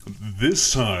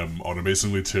This time on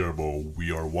Amazingly Terrible,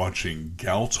 we are watching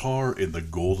Galtar in the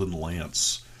Golden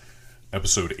Lance,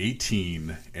 Episode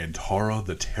 18, Antara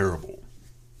the Terrible.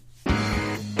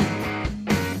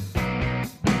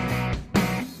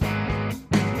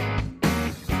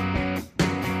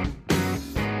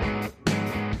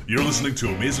 You're listening to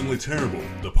Amazingly Terrible,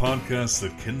 the podcast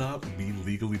that cannot be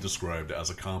legally described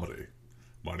as a comedy.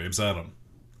 My name's Adam.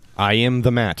 I am the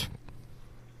Matt.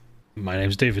 My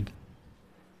name's David.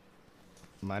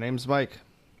 My name's Mike.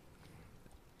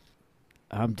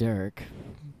 I'm Derek.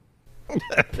 I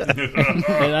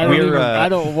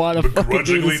don't want to fucking do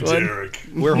Begrudgingly this one. Derek.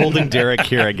 We're holding Derek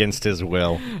here against his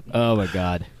will. Oh my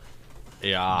god.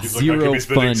 Yeah. He's Zero like, I could be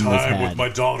spending fun was time had. with my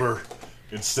daughter.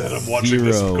 Instead, I'm watching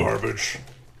this Zero. garbage.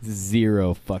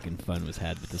 Zero fucking fun was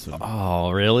had with this one. Oh,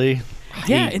 really?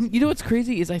 Yeah, and you know what's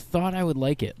crazy is I thought I would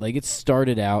like it. Like, it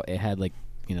started out, it had like,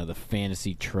 you know, the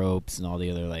fantasy tropes and all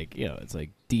the other, like, you know, it's like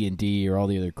D&D or all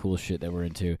the other cool shit that we're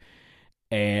into.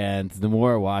 And the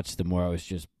more I watched, the more I was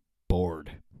just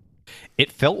bored. It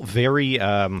felt very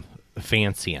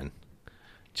Vancian.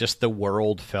 Just the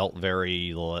world felt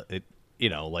very,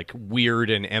 like weird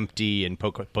and empty and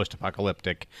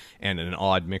post-apocalyptic and an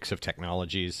odd mix of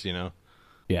technologies, you know?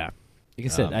 Yeah. Like I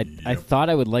said, I thought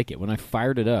I would like it. When I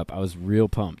fired it up, I was real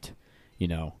pumped, you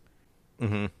know.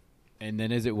 Mm-hmm. And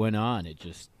then as it went on, it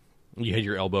just... You had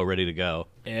your elbow ready to go.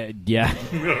 Yeah.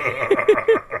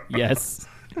 Yes.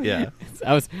 Yeah.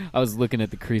 I was looking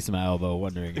at the crease of my elbow,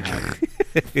 wondering how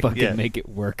to fucking make it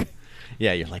work.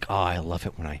 Yeah, you're like, oh, I love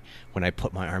it when I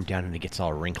put my arm down and it gets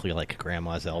all wrinkly like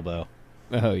grandma's elbow.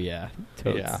 Oh yeah,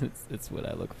 totally. Yeah. It's what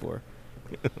I look for.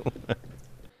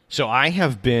 So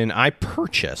I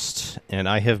purchased and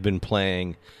I have been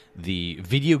playing the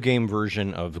video game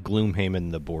version of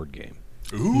Gloomhaven, the board game.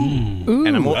 Ooh,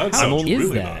 And that sounds is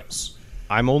really that? nice.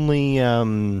 I'm only,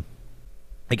 I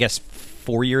guess,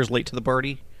 4 years late to the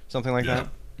party, something like that.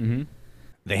 Mm-hmm.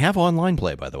 They have online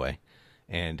play, by the way,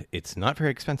 and it's not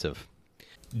very expensive.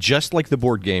 Just like the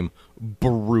board game,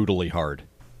 brutally hard.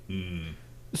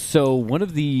 So one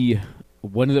of the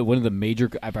major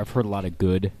I've heard a lot of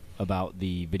good about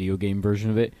the video game version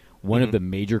of it. One of the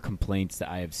major complaints that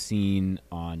I have seen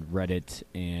on Reddit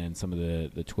and some of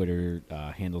the Twitter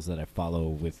handles that I follow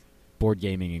with board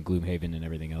gaming and Gloomhaven and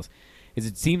everything else is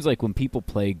it seems like when people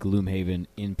play Gloomhaven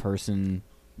in person,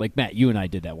 like Matt, you and I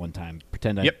did that one time.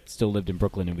 Pretend I still lived in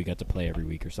Brooklyn and we got to play every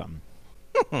week or something.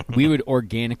 We would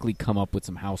organically come up with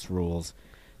some house rules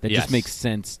that just makes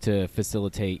sense to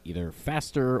facilitate either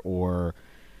faster or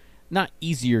not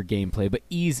easier gameplay, but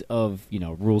ease of, you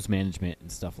know, rules management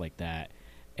and stuff like that.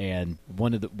 And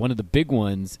one of the big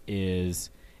ones is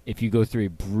if you go through a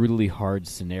brutally hard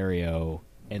scenario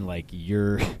and like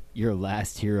your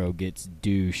last hero gets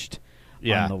douched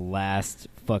on the last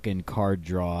fucking card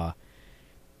draw,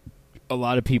 a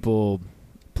lot of people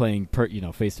playing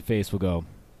face to face will go,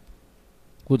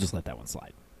 we'll just let that one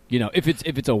slide. You know, if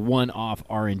it's a one-off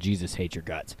RNGesus hate your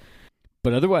guts.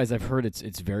 But otherwise I've heard it's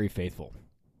very faithful.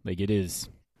 Like it is.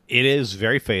 It is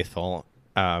very faithful.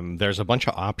 There's a bunch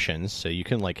of options, so you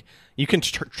can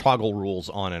toggle rules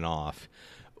on and off.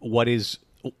 What is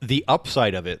the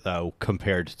upside of it, though,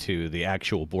 compared to the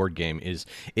actual board game, is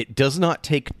it does not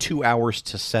take 2 hours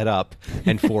to set up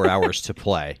and 4 hours to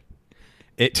play.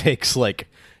 It takes like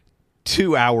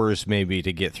 2 hours maybe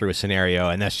to get through a scenario,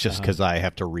 and that's just because I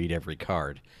have to read every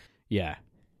card. Yeah.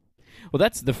 Well,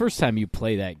 that's the first time you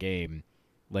play that game.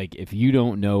 Like, if you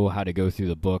don't know how to go through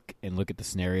the book and look at the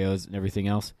scenarios and everything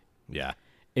else, Yeah.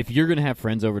 if you're going to have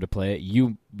friends over to play it,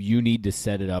 you need to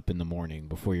set it up in the morning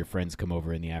before your friends come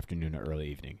over in the afternoon or early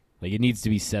evening. Like, it needs to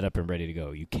be set up and ready to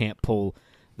go. You can't pull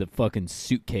the fucking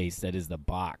suitcase that is the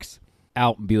box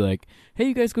out and be like, hey,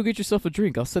 you guys go get yourself a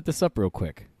drink. I'll set this up real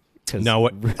quick. No,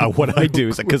 what I do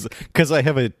is because I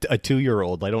have a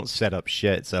 2-year-old, I don't set up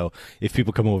shit. So if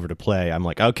people come over to play, I'm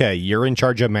like, okay, you're in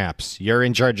charge of maps. You're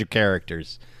in charge of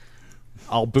characters.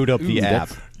 I'll boot up the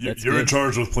app. You're in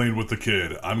charge of playing with the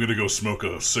kid. I'm going to go smoke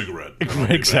a cigarette.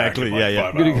 Exactly,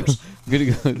 Yeah. 5 hours. I'm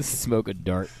going to go smoke a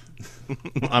dart.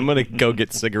 I'm gonna go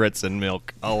get cigarettes and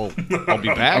milk. I'll be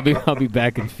back. I'll be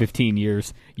back in 15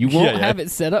 years. You won't have it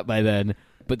set up by then,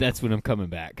 but that's when I'm coming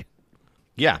back.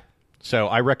 Yeah. So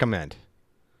I recommend.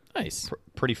 Nice.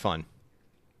 Pretty fun.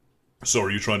 So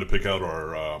are you trying to pick out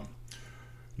our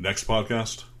next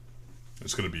podcast?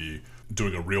 It's going to be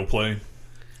doing a real play,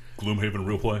 Gloomhaven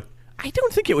real play. I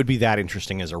don't think it would be that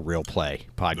interesting as a real play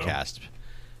podcast.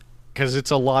 Because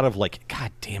it's a lot of like,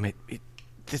 God damn it.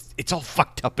 It's all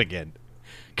fucked up again.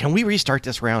 Can we restart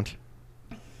this round?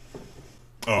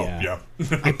 Oh, Yeah.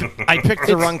 I picked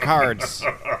the wrong cards.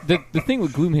 The thing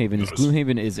with Gloomhaven is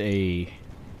Gloomhaven is a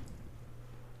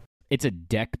it's a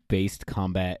deck-based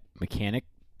combat mechanic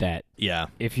that Yeah.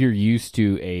 if you're used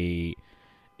to a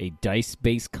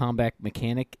dice-based combat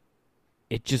mechanic,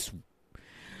 it just...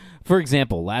 For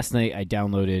example, last night I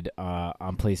downloaded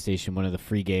on PlayStation, one of the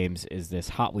free games is this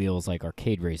Hot Wheels like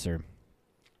arcade racer.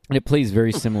 And it plays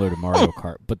very similar to Mario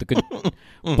Kart, but the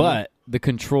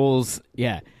controls,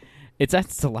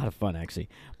 it's a lot of fun actually.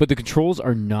 But the controls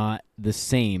are not the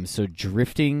same. So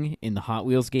drifting in the Hot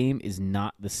Wheels game is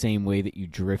not the same way that you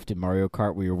drift in Mario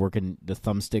Kart, where you're working the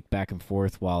thumbstick back and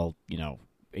forth while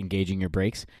engaging your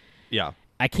brakes. Yeah.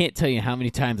 I can't tell you how many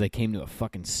times I came to a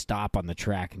fucking stop on the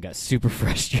track and got super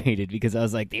frustrated because I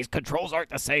was like, these controls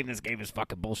aren't the same. This game is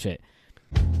fucking bullshit.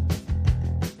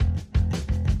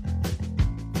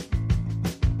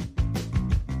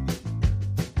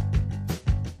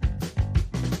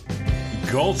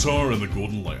 Galtar and the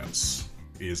Golden Lance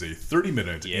is a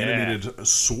 30-minute animated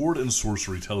sword and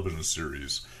sorcery television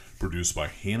series produced by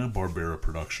Hanna-Barbera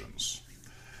Productions.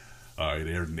 It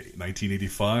aired in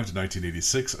 1985 to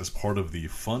 1986 as part of the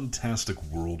Fantastic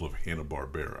World of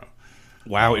Hanna-Barbera.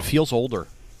 Wow, it feels older.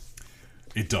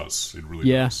 It does. It really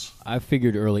does. I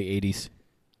figured early 80s.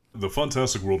 The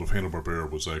Fantastic World of Hanna-Barbera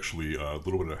was actually a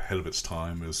little bit ahead of its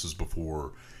time. This is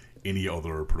before any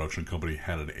other production company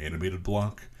had an animated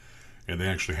block. And they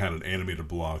actually had an animated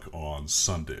block on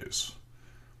Sundays.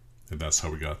 And that's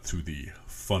how we got to the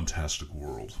Fantastic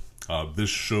World. This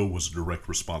show was a direct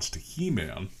response to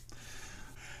He-Man.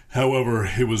 However,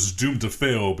 it was doomed to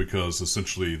fail because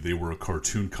essentially they were a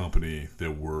cartoon company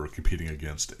that were competing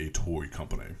against a toy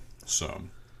company. So,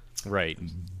 Right.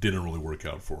 didn't really work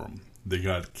out for them. They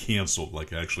got canceled,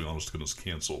 like actually, honest to goodness,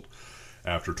 canceled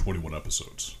after 21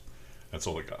 episodes. That's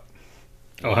all they got.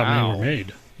 Oh, how many were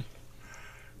made?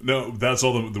 No, that's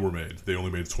all that were made. They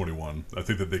only made 21. I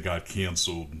think that they got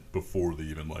canceled before they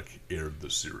even aired the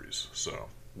series. So,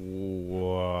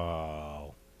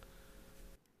 Whoa.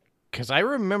 Because I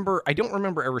don't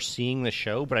remember ever seeing the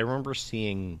show, but I remember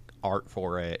seeing art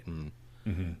for it and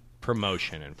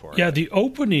promotion and for it. Yeah, the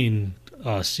opening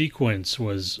sequence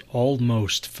was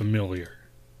almost familiar.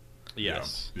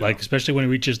 Yes. Yeah. Especially when it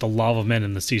reaches the lava men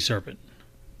and the sea serpent.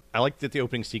 I like that the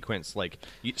opening sequence,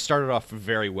 you started off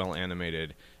very well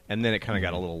animated, and then it kind of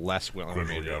got a little less well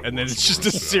animated, got and then worse it's and just a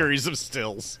worse, yeah. series of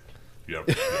stills. Yep.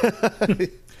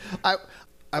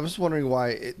 I was wondering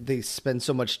why they spend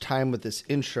so much time with this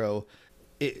intro.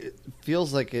 It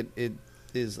feels like it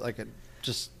is like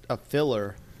just a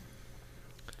filler.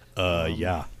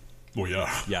 Yeah. Well,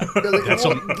 yeah. Yeah. That's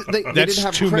they That's didn't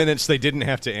have 2 minutes they didn't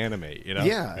have to animate, Yeah,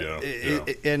 Yeah.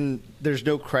 And there's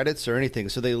no credits or anything,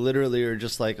 so they literally are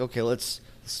just like, okay, let's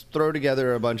throw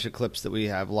together a bunch of clips that we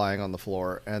have lying on the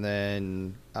floor, and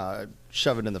then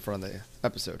shove it in the front of the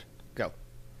episode. Go.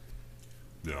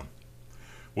 Yeah.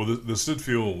 Well, this did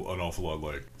feel an awful lot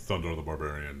like Thunder the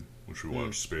Barbarian, which we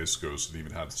watched, Space Ghost, and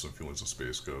even had some feelings of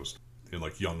Space Ghost. And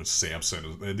young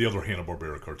Samson and the other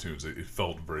Hanna-Barbera cartoons, it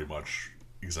felt very much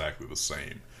exactly the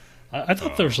same. I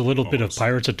thought there was a little bit of almost.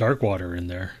 Pirates of Darkwater in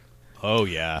there. Oh,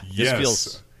 yeah.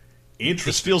 Yes.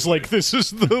 This feels like this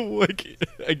is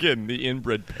again, the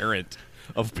inbred parent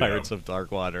of Pirates of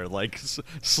Darkwater. Pirates of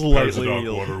Slightly.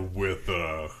 Darkwater with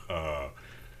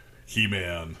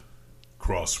He-Man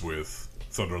crossed with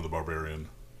Thunder the Barbarian.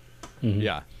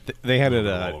 Yeah. They had All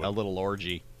of it. a little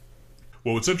orgy.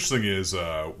 Well, what's interesting is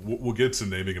we'll get to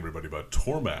naming everybody, but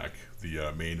Tormak,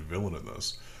 the main villain in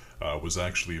this, was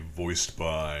actually voiced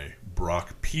by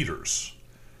Brock Peters.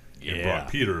 And Yeah. Brock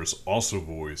Peters also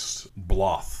voiced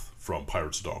Bloth from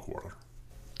Pirates of Darkwater.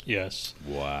 Yes.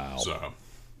 Wow.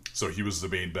 So he was the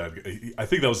main bad guy. I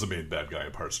think that was the main bad guy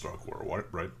in Pirates of Darkwater,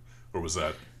 right? Or was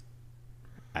that...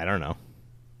 I don't know.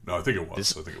 No, I think it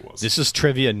was. This is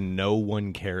trivia no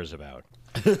one cares about.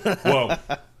 Well,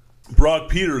 Brock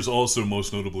Peters also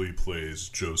most notably plays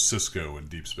Joe Sisko in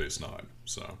Deep Space Nine.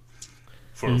 So,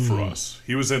 for us,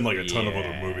 he was in a ton of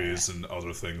other movies and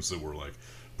other things that were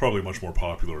probably much more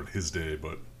popular in his day,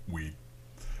 but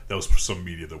that was some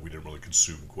media that we didn't really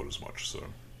consume quite as much. So,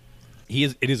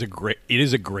 It is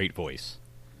a great voice.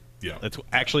 yeah, That's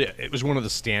actually, it was one of the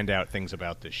standout things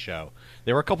about this show.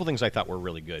 There were a couple things I thought were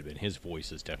really good, but his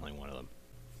voice is definitely one of them.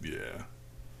 yeah,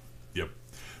 yep.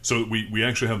 So we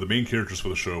actually have the main characters for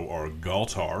the show are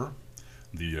Galtar,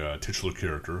 the titular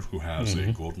character who has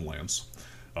a golden lance,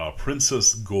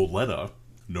 Princess Goletta,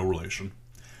 no relation,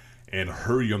 and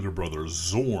her younger brother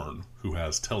Zorn, who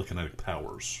has telekinetic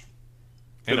powers.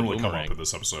 They And a didn't really come boomerang. up in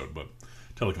this episode, but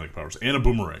telekinetic powers and a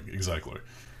boomerang, exactly.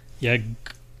 Yeah,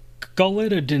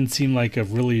 Goletta didn't seem like a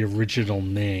really original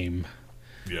name.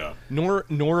 Yeah, Nor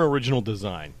original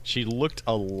design. She looked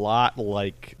a lot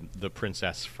like the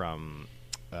princess from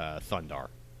Thundar.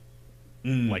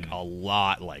 like a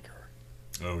lot like her.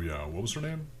 Oh yeah, what was her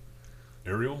name?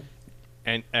 Ariel.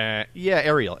 And yeah,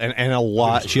 Ariel, and a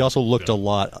lot. She also looked yeah. a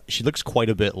lot. She looks quite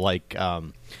a bit like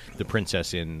the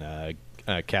princess in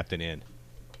Captain N.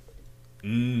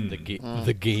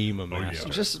 The game of master.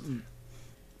 yeah.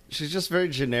 She's just very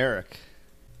generic.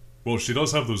 Well, she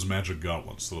does have those magic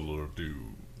gauntlets that'll do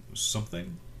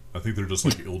something. I think they're just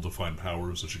like ill-defined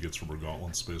powers that she gets from her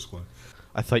gauntlets, basically.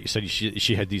 I thought you said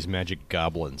she had these magic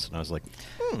goblins, and I was like,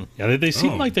 Yeah, they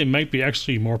seem Oh. like they might be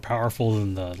actually more powerful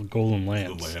than the Golden The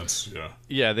Lance, lance, yeah.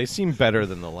 yeah, they seem better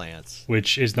than the lance.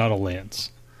 which is not a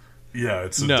lance. Yeah,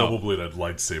 it's a No. double-bladed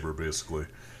lightsaber, basically.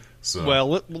 So,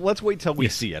 Well, let's wait till we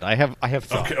see it. I have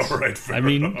thoughts. okay, all right, fair I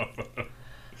mean- enough.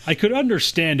 I could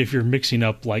understand if you're mixing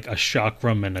up like a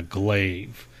chakram and a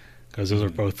glaive, because those are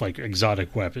both like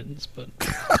exotic weapons. But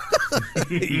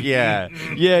yeah,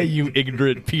 you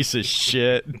ignorant piece of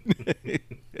shit.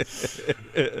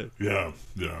 Yeah.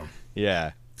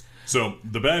 Yeah, So,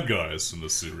 the bad guys in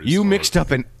this series you are- mixed up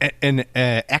an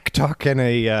Ektok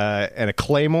and a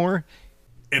claymore.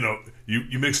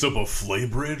 You mixed up a flame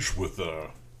bridge with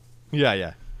a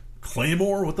Yeah.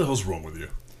 claymore? What the hell's wrong with you?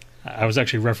 I was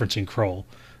actually referencing Kroll.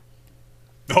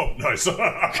 Oh, nice.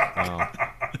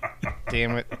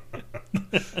 Damn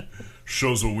it!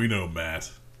 Shows what we know, Matt.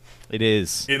 It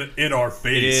is. In our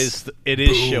face. It is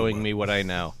Boom. showing me what I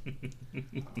know.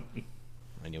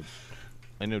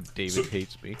 I know David So-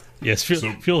 hates me. Yes,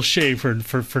 So- feel shame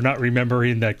for not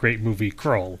remembering that great movie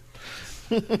Kroll.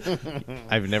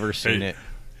 I've never seen Hey. it.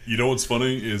 You know what's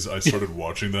funny is I started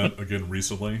watching that again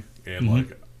recently, and Mm-hmm.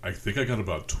 like I think I got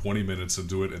about 20 minutes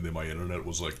into it, and then my internet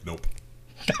was like, "Nope,"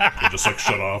 it just like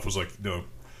shut off. Was like, "No,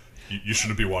 you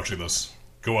shouldn't be watching this.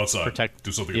 Go outside,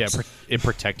 do something else." It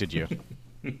protected you.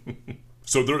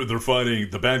 So they're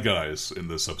fighting the bad guys in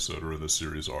this episode or in this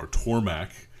series are Tormak,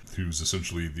 who's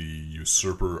essentially the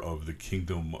usurper of the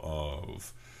kingdom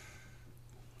of.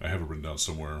 I have it written down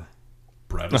somewhere.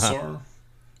 Bradisar.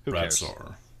 Who cares?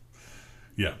 Bradsar.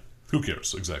 Yeah, who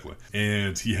cares, exactly.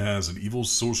 And he has an evil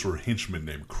sorcerer henchman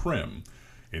named Krim,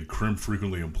 and Krim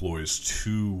frequently employs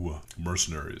two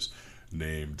mercenaries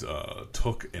named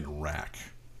Tuk and Rack.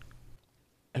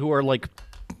 Who are like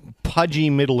pudgy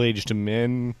middle-aged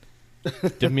men,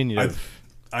 diminutive.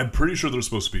 I'm pretty sure they're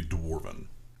supposed to be dwarven.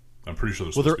 I'm pretty sure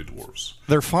they're supposed to be dwarves.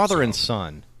 They're father and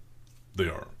son. They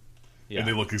are. Yeah. And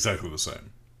they look exactly the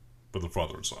same, but they're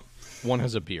father and son. One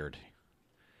has a beard.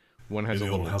 One has And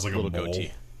a the other little, one has like a little mole.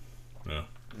 goatee. Yeah.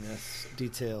 Yes,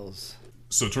 details.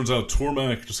 So it turns out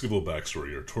Tormak, just to give a little backstory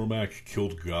here, Tormak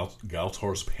killed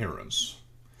Galtar's parents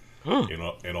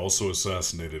and also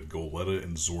assassinated Goletta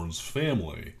and Zorn's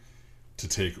family to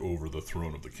take over the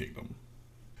throne of the kingdom.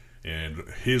 And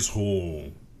his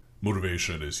whole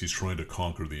motivation is he's trying to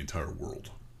conquer the entire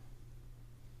world.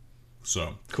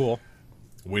 So, Cool.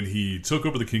 when he took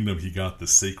over the kingdom, he got the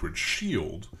Sacred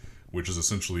Shield, which is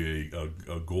essentially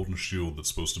a golden shield that's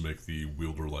supposed to make the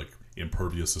wielder like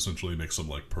impervious, essentially makes them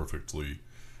like perfectly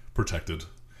protected.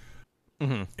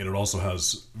 And it also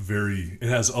has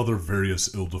other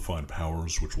various ill-defined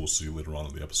powers, which we'll see later on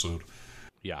in the episode.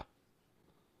 Yeah.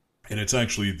 And it's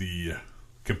actually the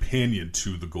companion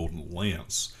to the Golden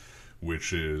Lance,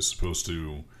 which is supposed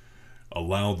to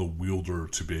allow the wielder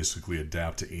to basically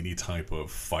adapt to any type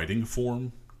of fighting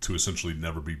form to essentially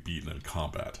never be beaten in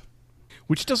combat.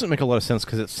 Which doesn't make a lot of sense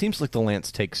because it seems like the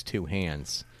lance takes two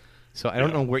hands. So I don't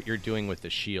Yeah. know what you're doing with the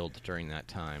shield during that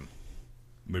time.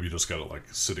 Maybe you just got it like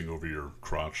sitting over your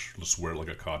crotch, just wear it like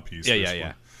a codpiece. Yeah.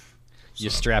 basically. You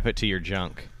So, strap it to your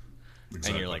junk, exactly.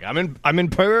 and you're like, I'm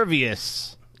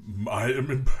impervious. I am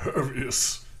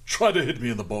impervious. Try to hit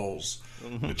me in the balls.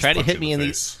 It just Try to punch hit you me in the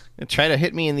these. face. Try to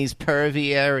hit me in these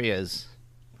pervy areas.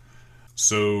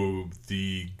 So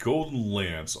the Golden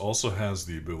Lance also has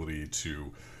the ability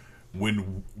to,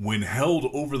 when held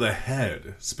over the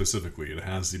head specifically, it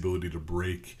has the ability to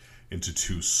break into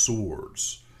two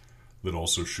swords that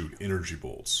also shoot energy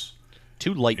bolts.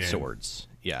 Two light And- swords.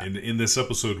 Yeah. And in this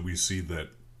episode, we see that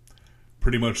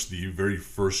pretty much the very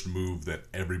first move that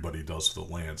everybody does with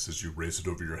the lance is you raise it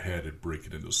over your head and break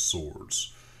it into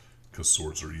swords. Because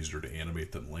swords are easier to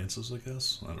animate than lances, I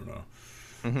guess. I don't know.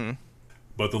 Mm-hmm.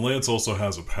 But the lance also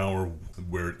has a power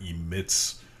where it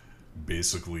emits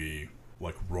basically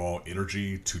like raw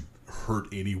energy to hurt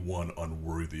anyone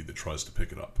unworthy that tries to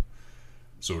pick it up.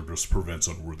 So it just prevents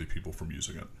unworthy people from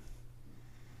using it.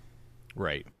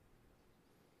 Right.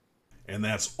 And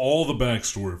that's all the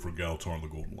backstory for Galtar and the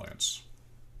Golden Lance.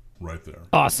 Right there.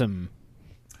 Awesome.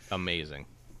 Amazing.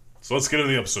 So let's get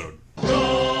into the episode.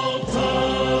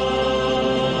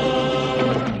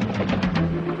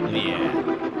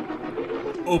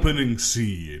 Yeah. Opening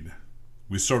scene.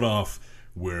 We start off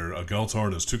where Galtar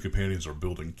and his two companions are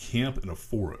building camp in a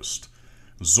forest.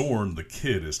 Zorn, the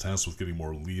kid, is tasked with getting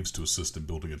more leaves to assist in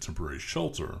building a temporary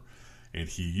shelter, and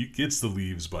he gets the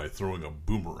leaves by throwing a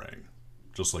boomerang,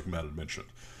 just like Matt had mentioned.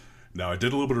 Now, I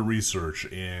did a little bit of research,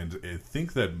 and I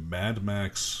think that Mad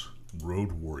Max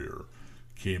Road Warrior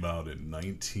came out in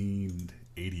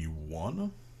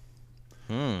 1981?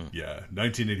 Yeah,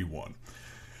 1981.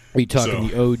 Are you talking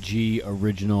So- the OG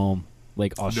original,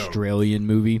 like Australian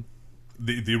movie?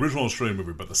 The original Australian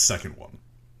movie, but the second one,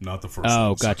 not the first one.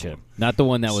 Oh, the second gotcha. one. Not the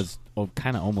one that was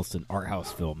kind of almost an art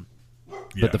house film, Yeah,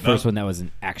 but the first not- one that was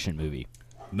an action movie.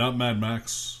 Not Mad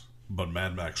Max, but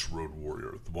Mad Max Road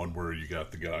Warrior, the one where you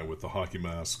got the guy with the hockey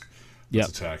mask that's Yep.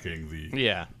 attacking the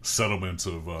Yeah. settlement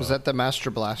of Was that the Master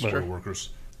Blaster? oil workers.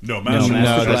 No, No, Master Master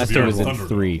Blaster Blaster was in Thunderdome.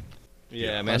 3.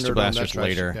 Yeah, Master Thunderdome, Blaster's that's right.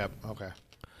 later. Yep. Okay.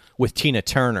 With Tina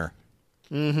Turner.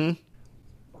 Mad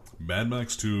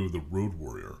Max 2, The Road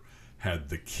Warrior, had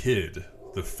the kid,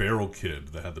 the feral kid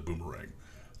that had the boomerang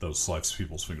that slices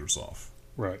people's fingers off.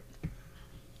 Right.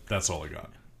 That's all I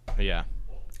got. Yeah.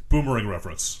 Boomerang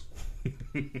reference.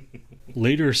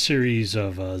 Later series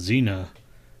of Xena,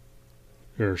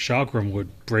 or Chakram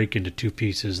would break into two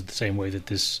pieces the same way that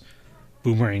this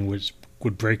boomerang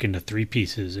would break into three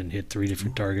pieces and hit three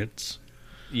different targets.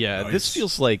 Yeah, Nice. this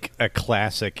feels like a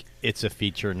classic it's a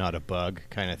feature, not a bug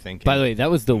kind of thing. By the way, that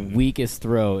was the weakest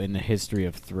throw in the history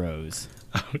of throws.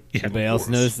 Yeah. Anybody else course.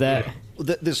 notice that?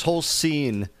 Yeah. This whole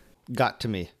scene got to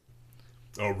me.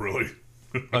 Oh, really?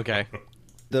 Okay.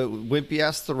 The wimpy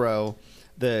ass throw,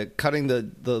 the cutting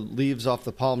the leaves off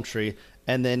the palm tree,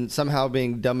 and then somehow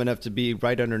being dumb enough to be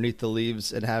right underneath the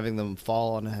leaves and having them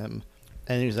fall on him.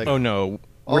 And he's like, Oh, no.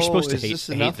 We're Oh, supposed to is this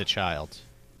hate enough? the child.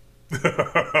 We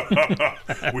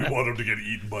want him to get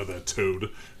eaten by that toad.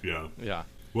 Yeah. Yeah.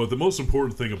 Well, the most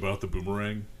important thing about the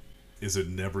boomerang is it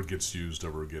never gets used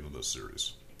ever again in this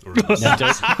series. Or in this,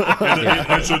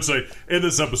 I should say, in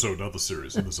this episode, not the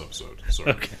series, in this episode.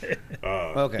 Sorry.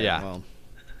 okay, Yeah. well,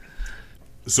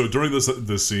 So during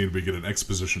this scene, we get an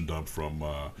exposition dump from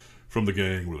the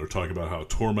gang where they're talking about how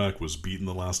Tormak was beaten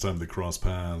the last time they crossed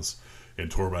paths, and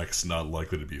Tormak's not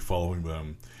likely to be following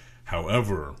them.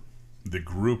 However, the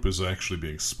group is actually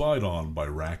being spied on by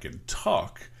Rack and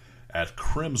Tuck at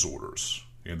Krem's orders,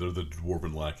 and they're the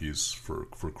dwarven lackeys for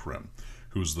Krem,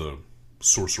 who's the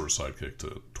sorcerer sidekick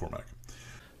to Tormak.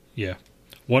 Yeah.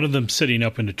 One of them sitting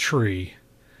up in a tree,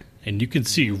 and you can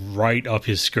see right up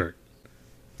his skirt.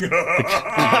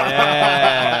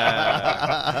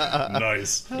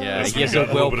 Nice. Yeah, That's he has got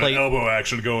a a little bit of well-placed- elbow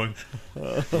action going.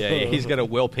 Yeah, he's got a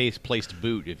well-placed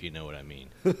boot, if you know what I mean.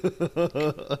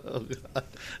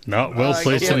 Not well I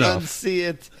placed can't enough. unsee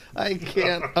it. I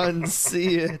can't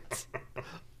unsee it.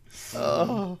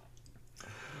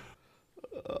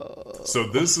 So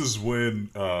this is when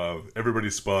everybody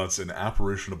spots an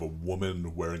apparition of a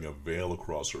woman wearing a veil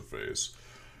across her face,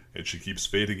 and she keeps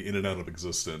fading in and out of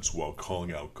existence while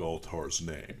calling out Galtar's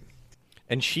name.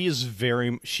 And she's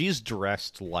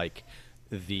dressed like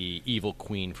the evil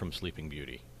queen from Sleeping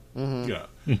Beauty. Yeah,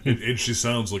 and she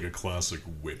sounds like a classic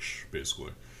witch,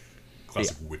 basically.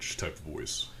 Classic witch type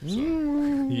voice.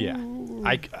 So. Yeah.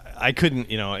 I couldn't,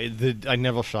 I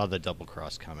never saw the double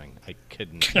cross coming. I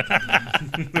couldn't.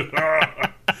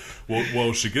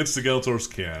 Well, she gets to Galtar's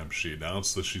camp. She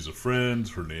announced that she's a friend.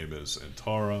 Her name is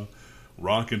Antara.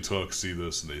 Rock and Tuck see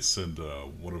this, and they send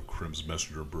one of Krem's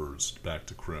messenger birds back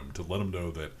to Krem to let him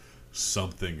know that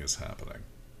something is happening.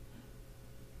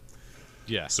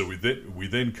 Yeah. So we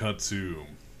then cut to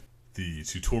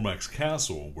Tormak's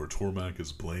castle, where Tormak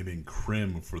is blaming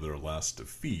Krem for their last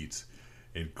defeat,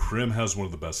 and Krem has one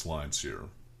of the best lines here,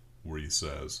 where he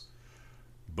says,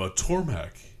 "But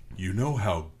Tormak, you know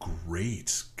how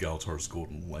great Galtar's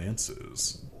golden lance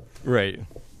is." Right.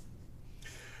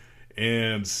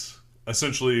 And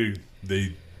essentially,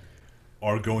 they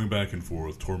are going back and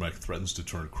forth. Tormak threatens to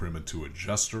turn Krem into a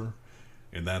jester,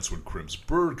 and that's when Krem's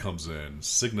bird comes in,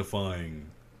 signifying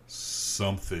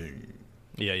something.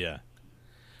 Yeah.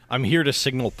 I'm here to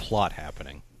signal plot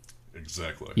happening.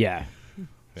 Exactly. Yeah.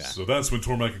 Yeah. So that's when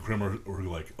Tormak and Krem are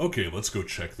like, okay, let's go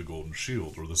check the Golden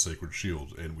Shield, or the Sacred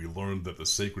Shield. And we learned that the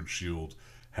Sacred Shield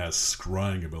has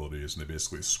scrying abilities, and they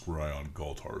basically scry on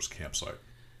Galtar's campsite.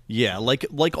 Yeah, like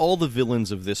all the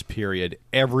villains of this period,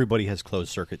 everybody has closed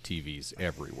circuit TVs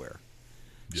everywhere.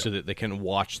 Yeah. So that they can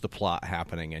watch the plot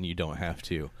happening and you don't have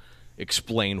to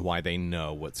explain why they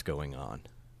know what's going on.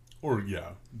 Or,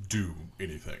 yeah, do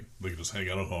anything. They can just hang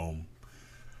out at home,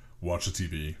 watch the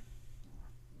TV,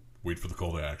 wait for the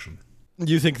call to action.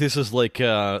 You think this is like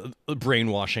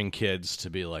brainwashing kids to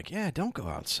be like, yeah, don't go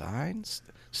outside.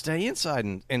 Stay inside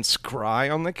and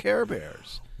scry on the Care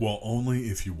Bears. Well, only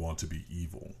if you want to be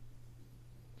evil.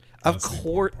 Of That's the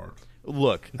course. important part.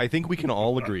 Look, I think we can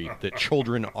all agree that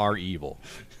children are evil.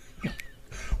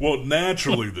 Well,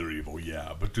 naturally they're evil,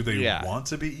 yeah. But do they Yeah. want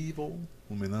to be evil?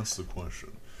 I mean, that's the question.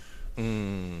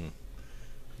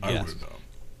 I Yes. wouldn't know.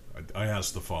 I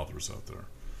asked the fathers out there.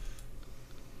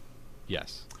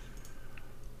 Yes.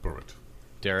 Perfect.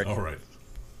 Derek? All right.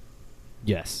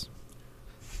 Yes.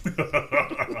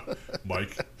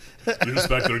 Mike, you're just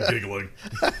back there giggling.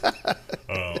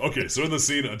 Okay, so in the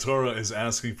scene, Antara is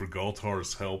asking for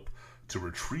Galtar's help to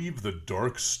retrieve the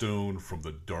Dark Stone from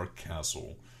the Dark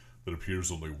Castle that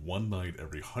appears only one night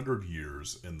every 100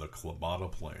 years in the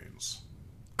Klamata Plains.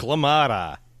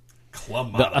 Clamata.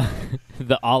 Klamata.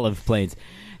 The olive plains.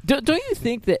 Don't you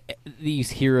think that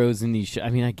these heroes in these I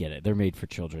mean, I get it. They're made for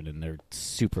children and they're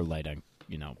super light on,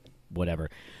 whatever.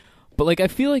 But, like, I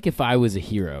feel like if I was a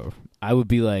hero, I would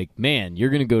be like, man, you're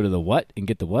going to go to the what and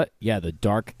get the what? Yeah, the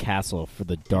Dark Castle for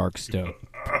the Dark Stone,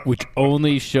 which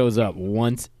only shows up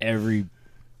once every,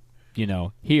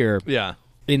 here Yeah.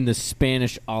 in the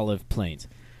Spanish olive plains.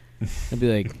 I'd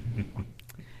be like,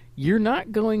 you're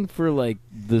not going for, like,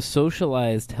 the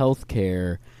socialized health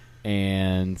care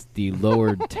and the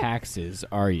lowered taxes,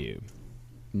 are you?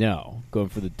 No, going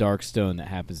for the Dark Stone that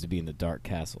happens to be in the Dark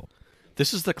Castle.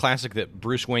 This is the classic that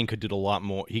Bruce Wayne could do a lot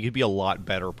more. He could be a lot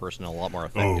better person, a lot more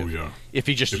effective. Oh, yeah. If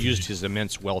he just If used he- his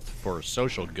immense wealth for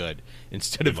social good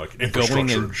instead of Like going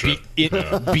infrastructure and and shit.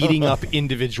 beating up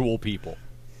individual people.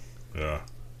 Yeah.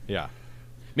 Yeah.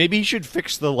 Maybe he should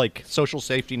fix the social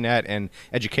safety net and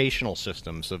educational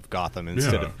systems of Gotham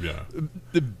instead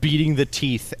of beating the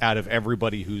teeth out of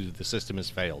everybody who the system has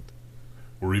failed.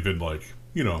 Or even,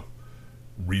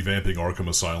 revamping Arkham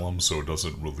Asylum so it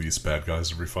doesn't release bad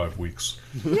guys every 5 weeks.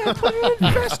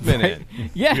 Investment in.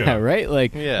 Yeah, Yeah. right?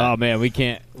 Like, Yeah. oh man, we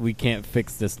can't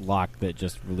fix this lock that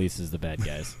just releases the bad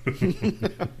guys.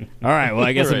 All right, well,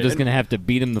 I guess I'm Right. just gonna have to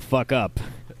beat him the fuck up,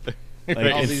 like, All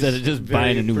instead these of just very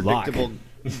buying a new lock. predictable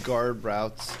guard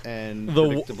routes and The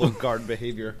w- predictable guard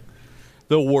behavior.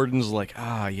 The warden's like,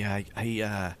 I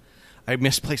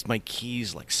misplaced my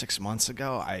keys 6 months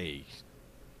ago.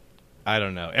 I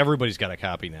don't know. Everybody's got a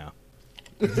copy now.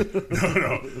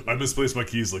 No, I misplaced my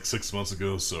keys 6 months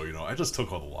ago, so, I just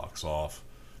took all the locks off.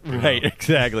 Right,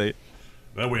 exactly.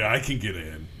 That way I can get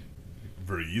in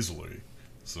very easily.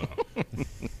 So,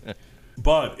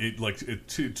 but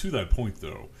to that point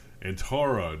though,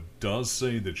 Antara does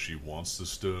say that she wants the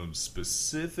stone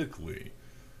specifically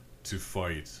to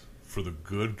fight for the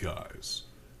good guys,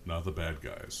 not the bad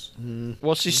guys.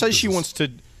 Well, she says she This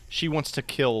is- wants to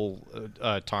kill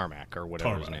Tarmac or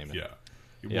whatever his Tarmac, name is. yeah.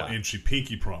 Yeah. And she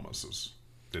pinky promises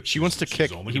that She wants to she's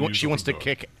kick. only She gonna wants use it for good. to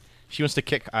kick. She wants to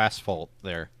kick asphalt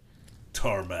there.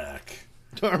 Tarmac.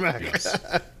 Tarmac. Yes.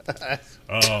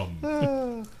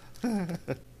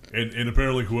 And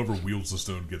apparently whoever wields the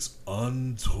stone gets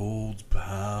untold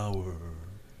power.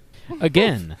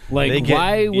 Again, like, They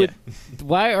get-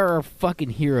 why are our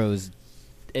fucking heroes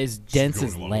as dense going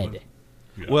as along with lead? it.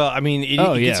 Yeah. Well, I mean,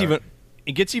 Oh, it gets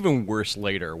yeah. even worse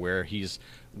later, where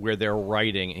they're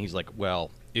writing, and he's like,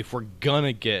 "Well, if we're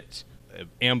gonna get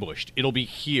ambushed, it'll be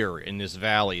here in this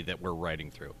valley that we're riding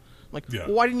through." I'm like, Yeah.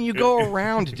 why didn't you go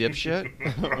around, dipshit?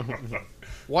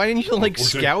 Why didn't you Or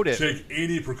scout it? Take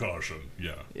any precaution.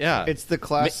 Yeah. Yeah, It's the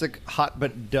classic hot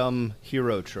but dumb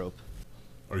hero trope.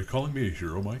 Are you calling me a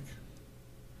hero, Mike?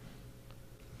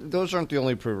 Those aren't the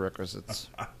only prerequisites.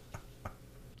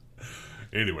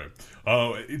 Anyway,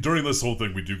 during this whole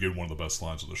thing, we do get one of the best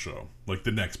lines of the show, like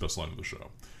the next best line of the show,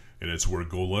 and it's where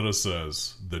Goleta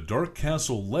says, "The Dark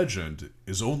Castle legend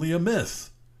is only a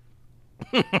myth."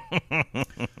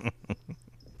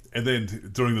 And then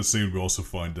during the scene, we also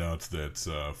find out that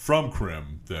from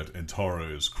Krim that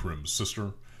Antara is Krim's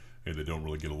sister, and they don't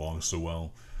really get along so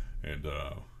well. And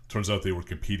turns out they were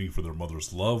competing for their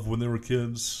mother's love when they were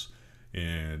kids.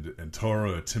 And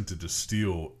Antara attempted to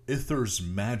steal Ither's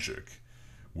magic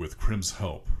with Krim's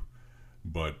help,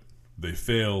 but they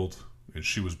failed, and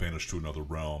she was banished to another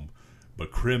realm.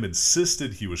 But Krim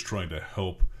insisted he was trying to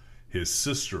help his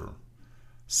sister,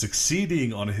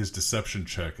 succeeding on his deception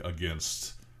check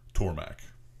against Tormak.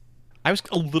 I was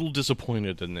a little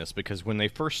disappointed in this because when they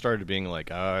first started being like,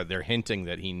 they're hinting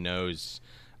that he knows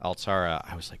Altara,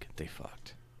 I was like, they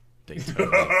fucked. They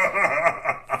totally.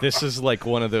 This is like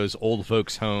one of those old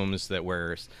folks' homes that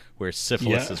where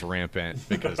syphilis Yeah. is rampant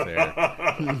because they're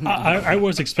I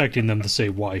was expecting them to say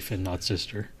wife and not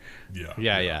sister.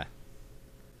 Yeah.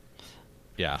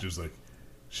 yeah.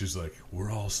 She's like,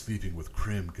 we're all sleeping with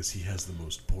Krim because he has the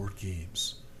most board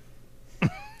games.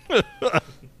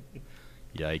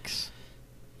 Yikes.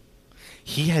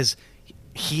 he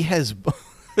has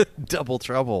double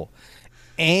trouble,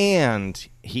 and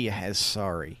he has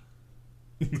sorry.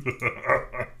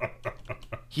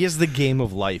 He has the game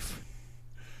of life.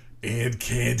 And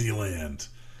Candyland.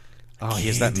 Oh, he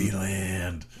has that.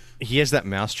 Candyland. He has that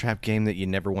mousetrap game that you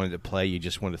never wanted to play. You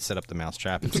just wanted to set up the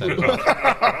mousetrap and set it up.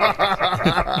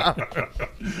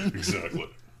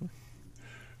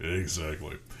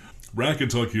 Exactly. Rack and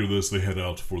Tuck hear this. They head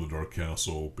out for the Dark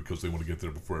Castle because they want to get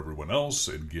there before everyone else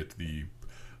and get the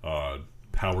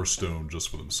Power Stone just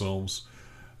for themselves.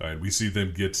 And we see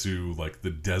them get to like the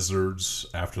deserts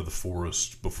after the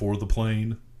forest before the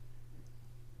plain.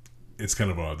 It's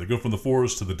kind of odd. They go from the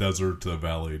forest to the desert to the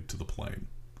valley to the plain.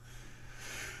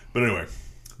 But anyway,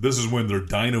 this is when their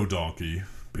dino donkey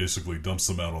basically dumps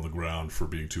them out on the ground for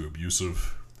being too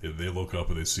abusive. And they look up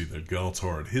and they see that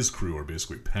Galtar and his crew are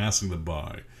basically passing them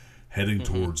by, heading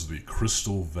towards the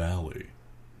Crystal Valley.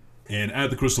 And at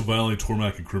the Crystal Valley,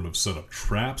 Tormak and Krim have set up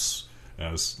traps,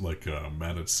 as like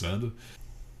Matt had said.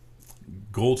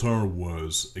 Galtar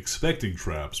was expecting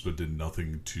traps, but did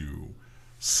nothing to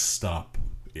stop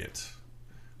it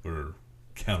or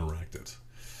counteract it.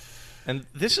 And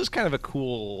this is kind of a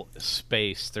cool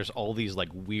space. There's all these like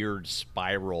weird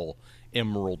spiral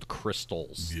emerald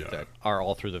crystals that are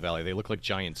all through the valley. They look like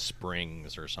giant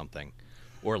springs or something,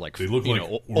 or like they look like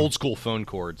old school phone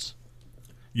cords.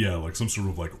 Yeah, like some sort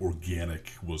of like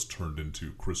organic was turned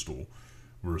into crystal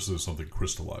versus something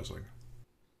crystallizing.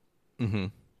 Mm-hmm.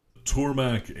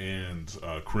 Tormak and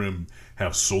Krim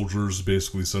have soldiers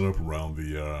basically set up around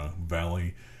the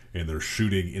valley, and they're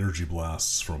shooting energy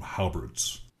blasts from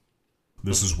halberds.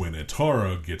 This is when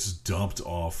Antara gets dumped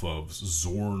off of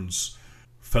Zorn's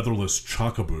featherless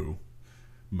Chocobo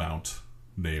mount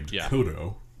named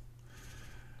Kodo.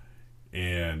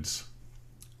 And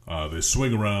they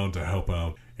swing around to help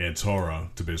out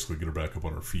Antara to basically get her back up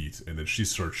on her feet. And then she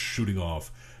starts shooting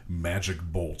off magic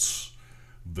bolts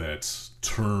that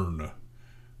turn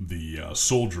the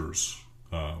soldiers,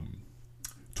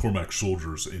 Tormak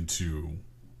soldiers, into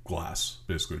glass,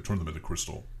 basically. Turn them into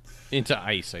crystal. Into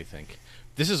ice, I think.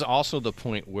 This is also the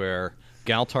point where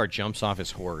Galtar jumps off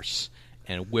his horse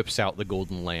and whips out the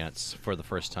golden lance for the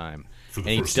first time.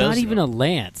 It's not even a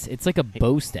lance. It's like a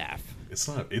bow staff. It's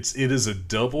not. It is a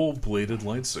double-bladed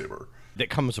lightsaber. That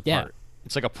comes apart. Yeah.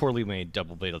 It's like a poorly made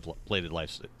double-bladed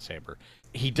lightsaber.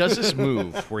 He does this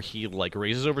move where he like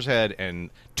raises over his head and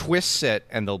twists it,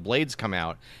 and the blades come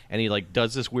out, and he like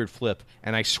does this weird flip,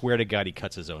 and I swear to God he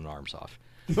cuts his own arms off.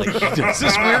 Like he does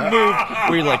this weird move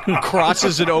where he like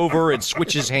crosses it over and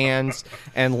switches hands,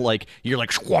 and like you're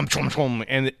like shwum, shwum, shwum,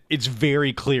 and it's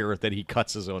very clear that he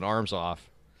cuts his own arms off.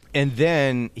 And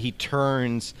then he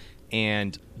turns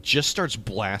and just starts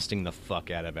blasting the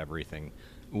fuck out of everything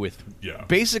with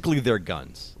basically their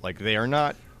guns. Like they are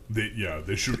not.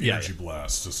 They shoot energy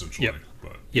blasts essentially. Yep.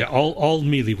 But all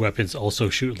melee weapons also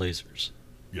shoot lasers.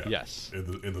 Yeah. Yes.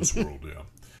 In this world, yeah.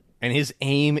 And his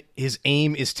aim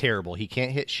is terrible. He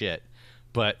can't hit shit,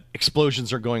 but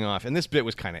explosions are going off. And this bit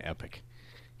was kind of epic.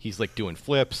 He's like doing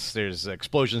flips. There's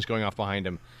explosions going off behind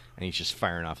him, and he's just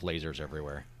firing off lasers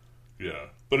everywhere. Yeah,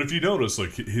 but if you notice,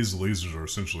 like his lasers are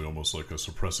essentially almost like a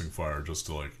suppressing fire, just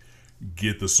to like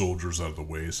get the soldiers out of the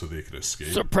way so they can escape.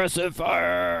 Suppressive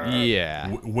fire. Yeah.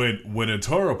 When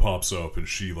Antara pops up and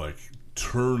she like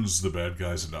turns the bad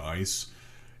guys into ice.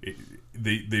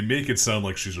 They make it sound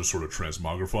like she's just sort of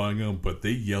transmogrifying them, but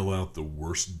they yell out the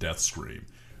worst death scream.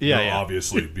 They're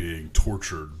obviously being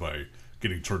tortured by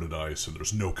getting turned into ice, and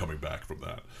there's no coming back from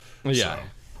that. Yeah. So,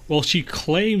 well, she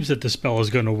claims that the spell is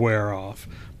going to wear off,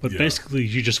 but basically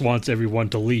she just wants everyone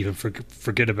to leave and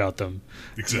forget about them.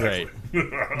 Exactly.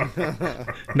 Right.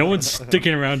 No one's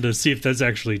sticking around to see if that's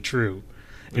actually true.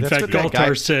 In fact,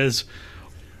 Galtar says,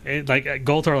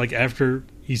 Galtar, like after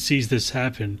he sees this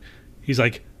happen, he's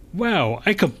like, "Wow,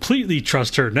 I completely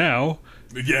trust her now."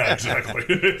 Yeah, exactly.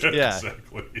 Yeah.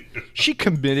 Exactly. She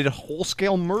committed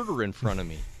whole-scale murder in front of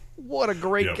me. What a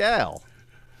great gal.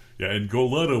 Yeah, and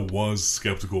Goletta was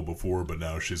skeptical before, but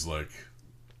now she's like,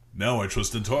 now I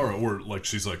trust Antara. Or like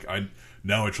she's like,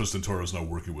 now I trust Antara's not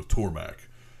working with Tormak,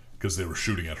 because they were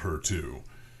shooting at her too,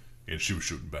 and she was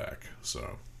shooting back.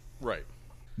 So right.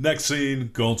 Next scene,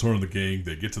 Galtar and the gang,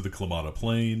 they get to the Klamata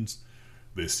Plains.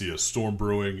 They see a storm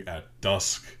brewing at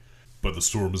dusk, but the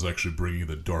storm is actually bringing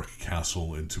the Dark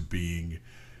Castle into being.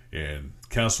 And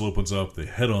castle opens up, they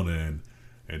head on in,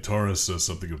 and Tara says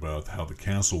something about how the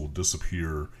castle will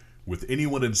disappear with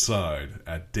anyone inside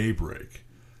at daybreak,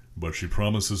 but she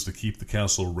promises to keep the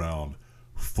castle around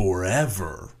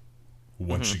forever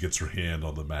once she gets her hand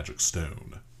on the magic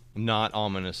stone. Not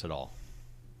ominous at all.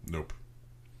 Nope.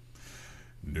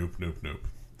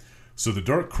 So the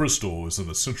Dark Crystal is in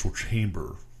the central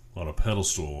chamber on a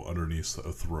pedestal underneath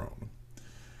a throne.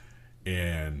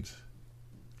 And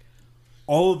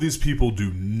all of these people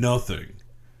do nothing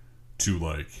to,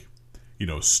 like, you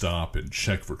know, stop and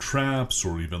check for traps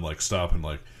or even, like, stop and,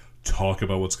 like, talk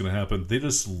about what's going to happen. They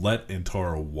just let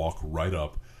Antara walk right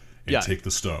up and take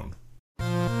the stone.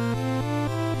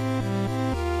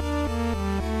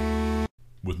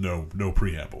 With no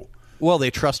preamble. Well, they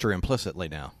trust her implicitly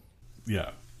now.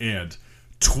 Yeah. And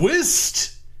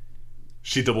twist!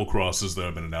 She double crosses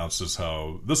them and announces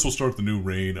how this will start the new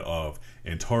reign of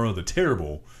Antara the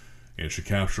Terrible, and she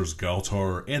captures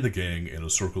Galtar and the gang in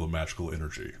a circle of magical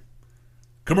energy.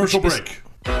 Commercial break.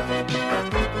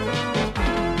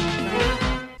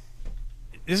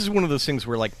 This is one of those things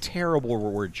where, like, terrible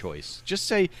word choice. Just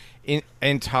say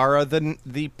Antara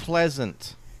the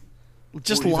Pleasant.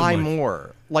 Just lie like,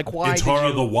 more. Like, why?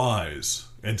 Antara the Wise.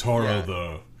 Antara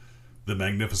the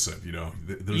Magnificent. You know,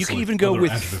 you can even go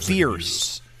with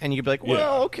fierce, and you could be like,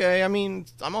 well, okay. I mean,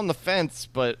 I'm on the fence,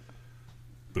 but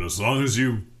as long as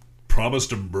you promise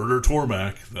to murder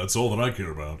Tormak, that's all that I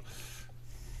care about.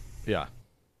 Yeah.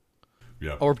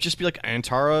 Yeah. Or just be like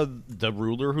Antara, the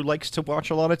ruler who likes to watch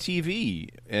a lot of TV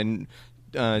and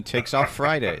takes off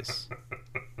Fridays.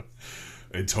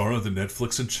 Antara, the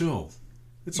Netflix and chill.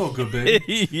 It's all good,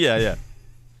 baby. yeah.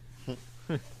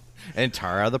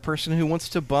 Antara, the person who wants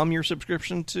to bum your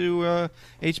subscription to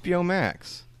HBO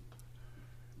Max.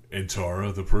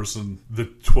 Antara, the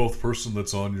 12th person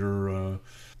that's on your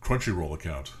Crunchyroll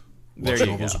account. Watching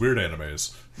all those weird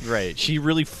animes. Right. She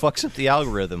really fucks up the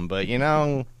algorithm, but, you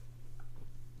know,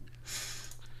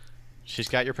 she's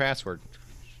got your password.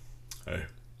 Hey.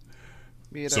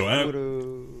 So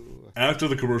after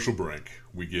the commercial break,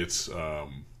 we get a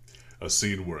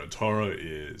scene where Antara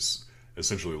is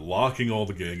essentially locking all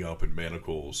the gang up in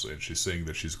manacles, and she's saying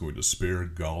that she's going to spare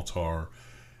Galtar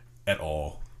at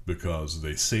all because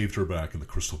they saved her back in the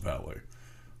Crystal Valley.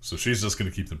 So she's just going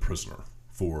to keep them prisoner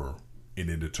for an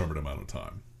indeterminate amount of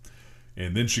time.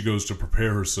 And then she goes to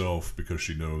prepare herself because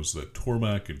she knows that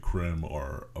Tormak and Krim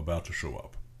are about to show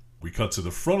up. We cut to the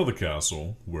front of the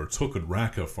castle where Took and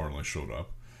Raka finally showed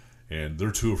up, and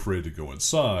they're too afraid to go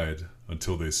inside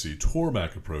until they see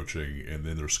Tormak approaching, and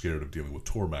then they're scared of dealing with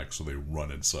Tormak, so they run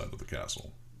inside of the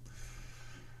castle.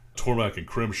 Tormak and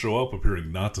Krim show up, appearing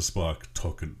not to spot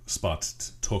Took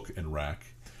and Rak,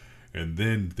 and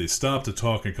then they stop to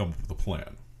talk and come up with a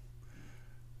plan.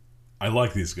 I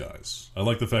like these guys. I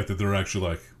like the fact that they're actually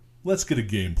like, let's get a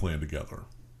game plan together.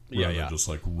 Rather than just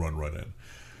like run right in.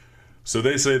 So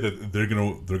they say that they're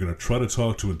gonna try to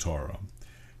talk to Antara,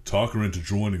 talk her into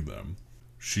joining them.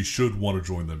 She should want to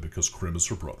join them because Krim is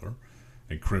her brother,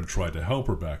 and Krim tried to help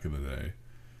her back in the day,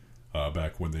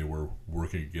 back when they were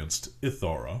working against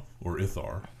Ithara or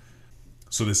Ithar.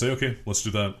 So they say, okay, let's do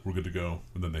that. We're good to go,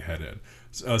 and then they head in.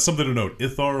 Something to note: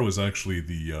 Ithar was actually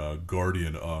the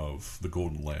guardian of the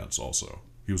Golden Lance. Also,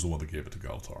 he was the one that gave it to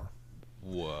Galtar.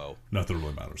 Whoa! Not that it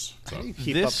really matters. So. How do you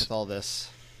keep up with all this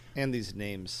and these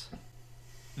names?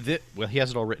 Well, he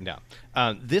has it all written down.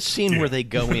 This scene where they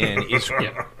go in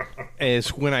is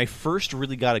when I first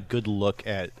really got a good look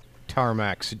at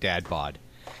Tarmak's dad bod.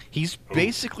 He's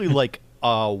basically like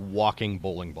a walking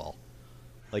bowling ball.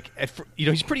 Like,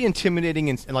 he's pretty intimidating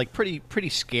and like pretty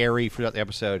scary throughout the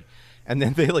episode. And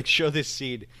then they like show this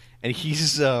scene, and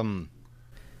he's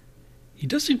he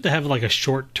does seem to have like a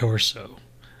short torso.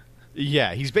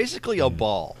 Yeah, he's basically a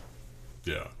ball.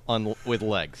 Yeah, with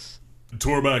legs.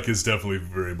 Tormak is definitely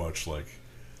very much like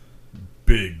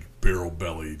big,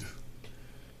 barrel-bellied.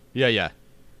 Yeah.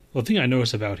 Well, the thing I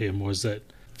noticed about him was that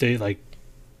they like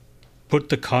put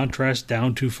the contrast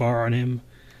down too far on him.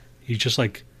 He's just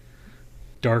like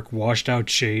dark, washed-out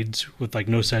shades with like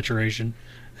no saturation.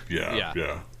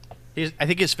 Yeah. I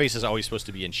think his face is always supposed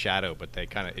to be in shadow, but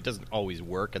it doesn't always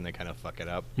work, and they kind of fuck it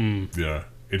up. Yeah,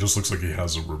 it just looks like he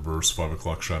has a reverse 5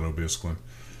 o'clock shadow, basically.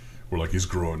 Where like he's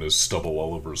growing his stubble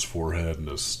all over his forehead and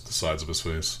the sides of his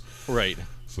face. Right.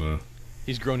 So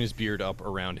he's grown his beard up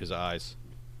around his eyes.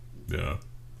 Yeah.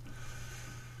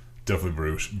 Definitely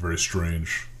very, very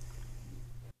strange.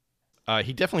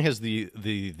 He definitely has the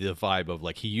vibe of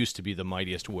like he used to be the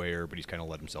mightiest warrior, but he's kind of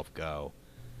let himself go.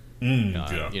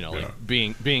 Like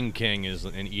being king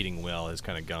and eating well has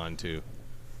kind of gone to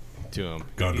him.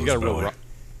 Gone to his belly.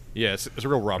 It's a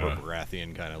real Robert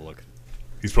Baratheon kind of look.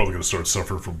 He's probably going to start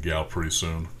suffering from gout pretty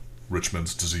soon.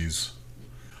 Richmond's disease.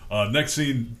 Next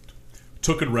scene,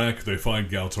 Took and Rak, they find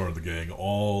Galtar and the gang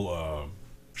all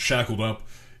shackled up,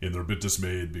 and they're a bit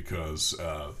dismayed because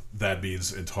that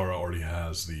means Antara already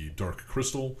has the Dark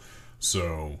Crystal,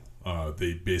 so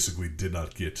they basically did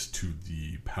not get to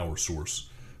the power source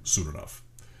soon enough.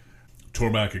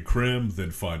 Tormak and Krim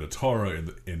then find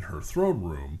Atara in her throne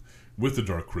room with the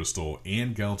Dark Crystal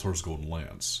and Galtar's Golden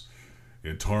Lance.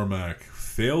 And Tormak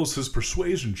fails his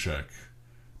persuasion check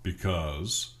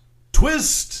because...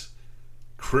 Twist!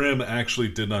 Krim actually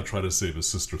did not try to save his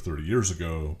sister 30 years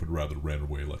ago, but rather ran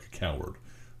away like a coward,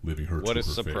 leaving her to her fate. What a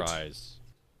surprise.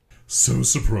 So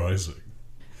surprising.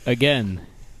 Again,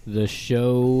 the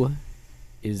show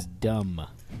is dumb.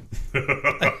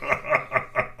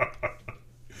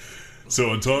 So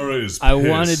Antara is pissed. I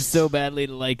wanted so badly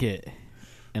to like it,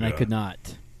 and I Yeah. could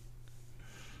not.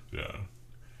 Yeah.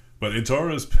 But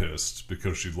Antara is pissed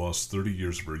because she lost 30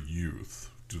 years of her youth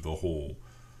to the whole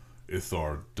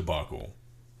Ithar debacle.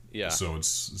 Yeah. So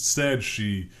instead,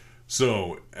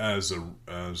 as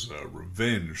a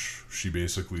revenge, she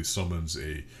basically summons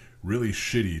a really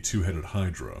shitty two-headed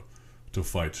Hydra to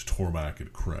fight Tormak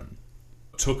and Krim.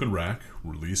 Tuk and Rak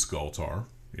release Galtar,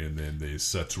 and then they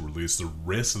set to release the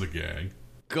rest of the gang.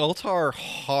 Galtar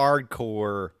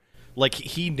hardcore, like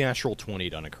he natural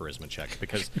 20'd on a charisma check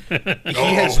because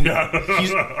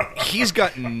he's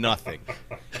got nothing.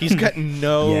 He's got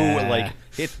no Yeah.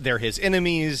 they're his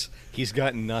enemies. He's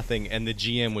got nothing, and the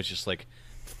GM was just like,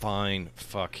 "Fine,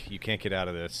 fuck, you can't get out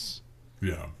of this.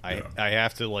 Yeah. I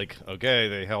have to okay,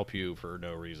 they help you for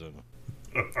no reason."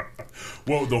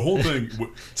 Well, the whole thing,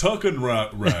 Tuck and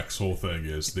Rak's whole thing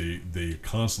is they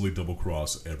constantly double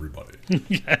cross everybody.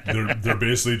 They're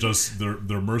basically just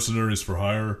they're mercenaries for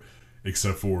hire,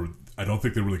 except for I don't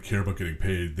think they really care about getting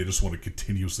paid. They just want to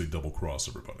continuously double cross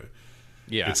everybody.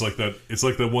 Yeah, It's like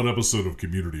that one episode of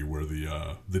Community where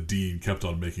the dean kept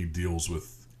on making deals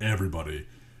with everybody,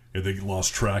 and they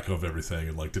lost track of everything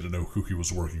and didn't know who he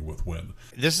was working with when.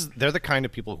 they're the kind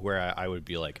of people where I would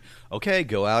be like, "Okay,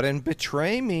 go out and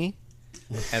betray me,"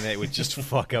 and they would just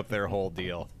fuck up their whole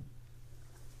deal.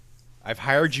 I've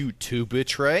hired you to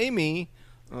betray me.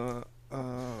 Oh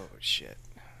shit.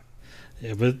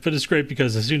 Yeah, but it's great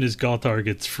because as soon as Galtar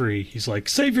gets free, he's like,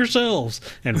 "Save yourselves!"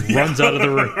 and runs out of the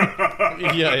room.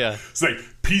 Yeah. It's like,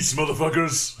 peace,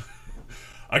 motherfuckers.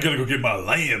 I gotta go get my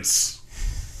lance.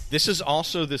 This is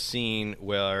also the scene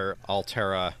where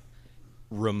Altera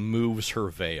removes her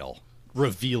veil,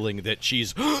 revealing that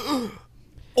she's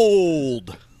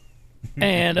old.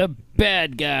 And a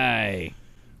bad guy.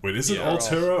 Wait, is it Yeah.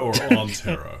 Altera or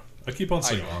Antera? I keep on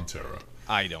saying Antera.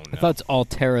 I don't I know. thought it's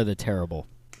Altera the Terrible.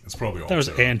 It's probably Altera. That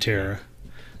was Antera.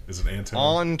 Is it Antera?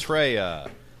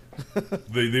 Andrea.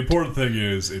 The important thing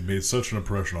is it made such an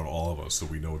impression on all of us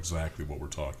that we know exactly what we're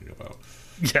talking about.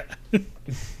 Yeah.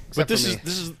 But this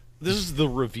for is the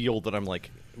reveal that I'm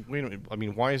like, wait a minute. I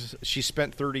mean, why is she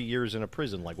spent 30 years in a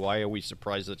prison? Like, why are we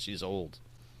surprised that she's old?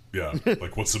 Yeah,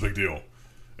 what's the big deal?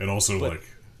 And also,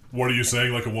 what are you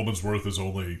saying? A woman's worth is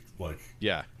only,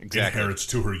 Yeah, exactly. inherits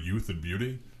to her youth and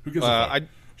beauty? Who gives a Uh, fuck?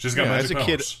 She's got as magic a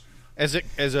kid, powers.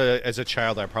 as a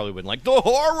child, I probably wouldn't like the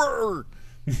horror.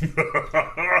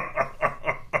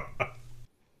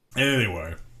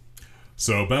 Anyway,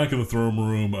 so back in the throne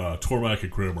room, Tormak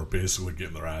and Krim are basically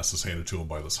getting their asses handed to them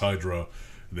by this Hydra.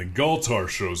 And then Galtar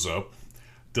shows up,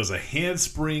 does a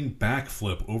handspring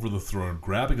backflip over the throne,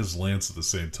 grabbing his lance at the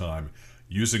same time,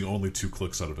 using only 2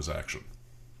 clicks out of his action.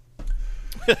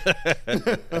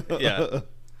 Yeah.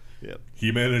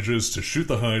 He manages to shoot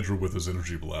the Hydra with his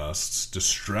energy blasts,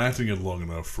 distracting it long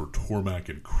enough for Tormak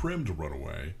and Krim to run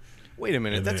away. Wait a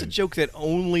minute. And That's a then- joke that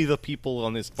only the people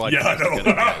on this podcast Yeah, I know. are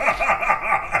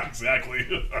gonna Exactly.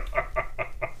 get.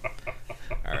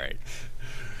 All right.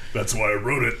 That's why I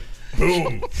wrote it.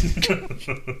 Boom.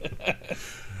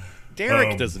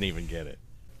 Derek doesn't even get it.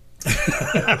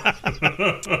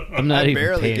 I'm not I even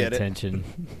barely paying get it. attention.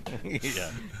 Yeah.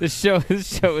 This show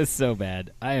is so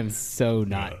bad. I am so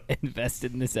not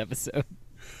invested in this episode.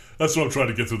 That's what I'm trying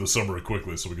to get through the summary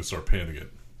quickly so we can start panning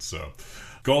it. So,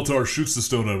 Galtar shoots the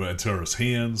stone out of Antera's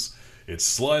hands. It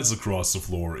slides across the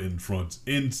floor in front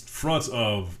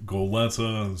of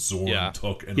Goleta, Zorn, Yeah.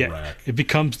 Tuk, and Yeah. Rak. It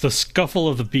becomes the scuffle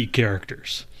of the B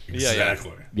characters. Yeah.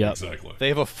 Exactly. Yep. Exactly. They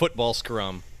have a football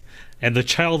scrum. And the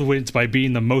child wins by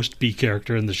being the most B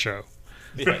character in the show.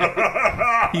 He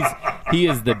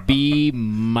is the B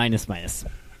minus.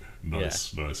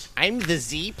 Nice, nice. I'm the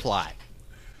Z plot.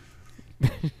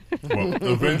 Well,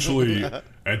 eventually,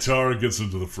 Antara gets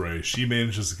into the fray. She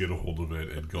manages to get a hold of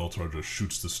it, and Galtar just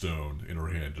shoots the stone in her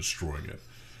hand, destroying it,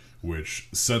 which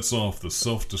sets off the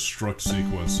self-destruct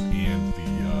sequence and the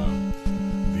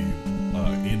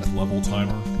end level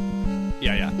timer.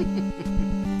 Yeah.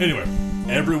 Anyway,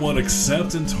 everyone except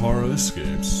Antara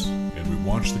escapes, and we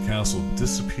watch the castle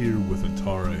disappear with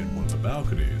Antara in one of the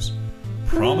balconies,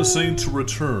 promising to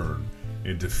return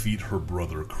and defeat her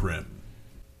brother Krim.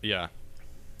 Yeah.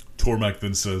 Tormak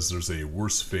then says there's a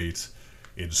worse fate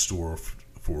in store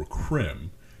for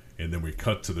Krim, and then we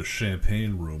cut to the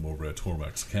champagne room over at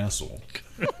Tormak's castle.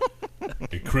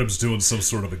 And Krim's doing some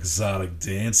sort of exotic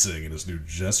dancing in his new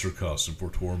jester costume for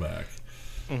Tormak.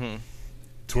 Mm-hmm.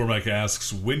 Tormak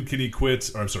asks, when can he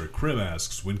quit? Or, I'm sorry, Krim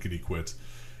asks, when can he quit?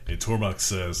 And Tormak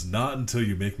says, not until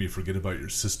you make me forget about your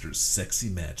sister's sexy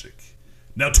magic.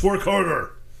 Now twerk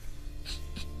harder!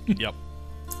 Yep.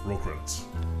 Roll credits.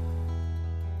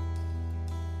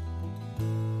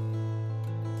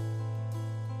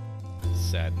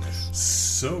 Sadness.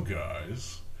 So,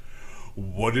 guys,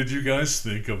 what did you guys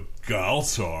think of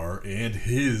Galtar and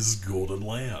his golden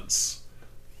lance?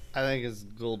 I think his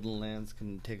golden lance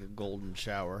can take a golden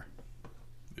shower.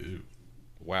 Ew.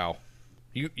 Wow.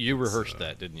 You rehearsed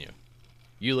that, didn't you?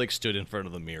 You, like, stood in front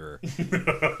of the mirror.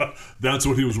 That's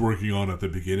what he was working on at the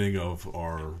beginning of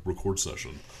our record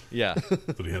session. Yeah.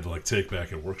 That he had to, like, take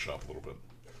back and workshop a little bit.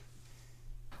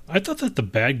 I thought that the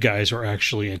bad guys were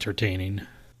actually entertaining.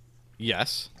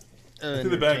 Yes. I think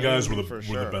the bad guys were For the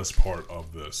sure. best part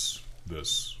of this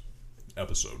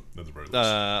episode, at the very least.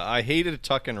 I hated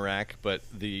Tuck and Rack, but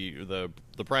the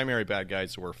primary bad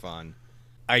guys were fun.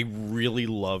 I really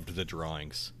loved the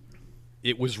drawings.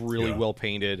 It was really Yeah. well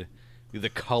painted. The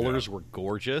colors were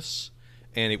gorgeous,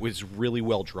 and it was really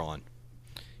well drawn.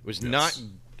 It was not,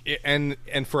 and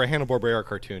for a Hanna-Barbera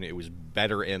cartoon, it was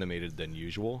better animated than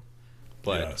usual.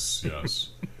 But yes.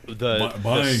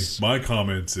 the My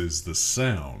comment is the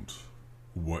sound.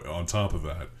 On top of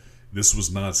that, this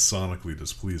was not sonically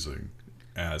displeasing,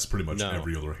 as pretty much No.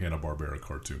 every other Hanna-Barbera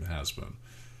cartoon has been.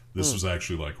 This was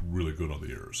actually like really good on the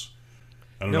ears.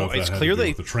 I don't know if that it's had clear to do they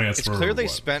with the transfer. it's clear or they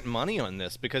what. spent money on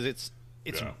this because it's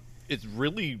Yeah. it's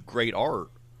really great art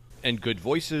and good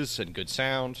voices and good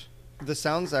sound. The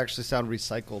sounds actually sound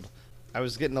recycled. I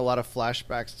was getting a lot of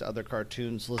flashbacks to other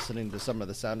cartoons listening to some of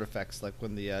the sound effects, like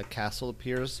when the castle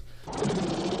appears.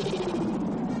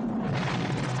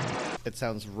 It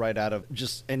sounds right out of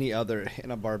just any other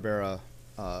Hanna-Barbera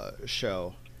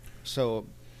show. So,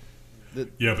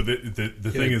 Yeah, but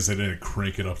the thing is, they didn't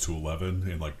crank it up to 11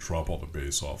 and like drop all the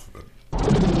bass off of it.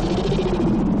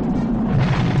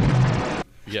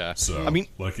 Yeah. So I mean,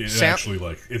 like it sound- actually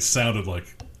like it sounded like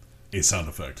a sound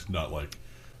effect, not like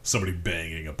somebody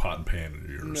banging a pot and pan in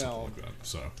your ear or No. something like that.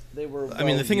 So they were. I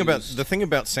mean, the thing well-used.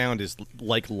 about sound is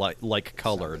like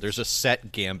color. There's a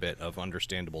set gambit of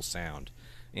understandable sound,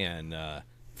 and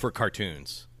for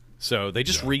cartoons, so they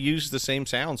just Yeah. reuse the same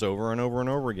sounds over and over and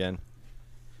over again.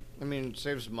 I mean, it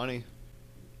saves money.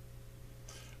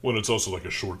 well, it's also like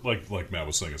a short, like Matt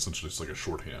was saying, essentially it's like a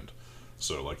shorthand.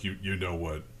 So like you know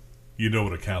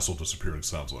what a castle disappearing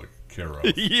sounds like. Kara,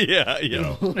 Yeah, you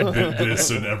know, this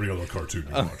and every other cartoon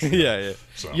you watch. yeah.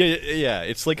 So Yeah.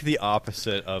 It's like the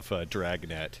opposite of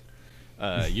Dragnet.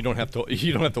 You don't have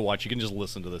to watch. You can just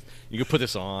listen to this. You can put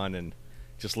this on and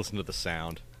just listen to the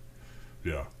sound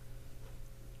yeah,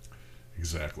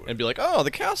 exactly. and be like, "Oh, the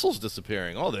castle's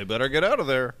disappearing. Oh, they better get out of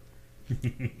there."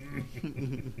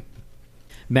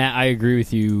 Matt, I agree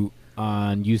with you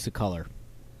on use of color.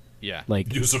 Yeah.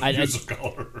 Like use of I-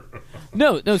 color.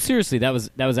 No, seriously, that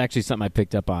was actually something I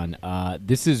picked up on.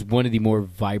 This is one of the more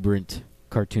vibrant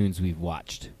cartoons we've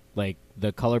watched. Like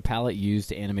the color palette used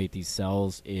to animate these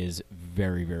cells is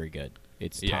very, very good.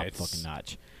 It's Yeah, top it's- fucking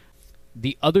notch.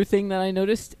 The other thing that I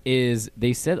noticed is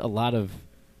they said a lot of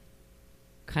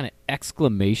kind of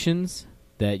exclamations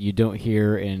that you don't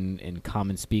hear in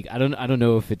common speak. I don't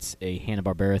know if it's a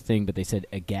Hanna-Barbera thing, but they said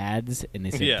agads and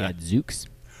they said Yeah. gadzooks.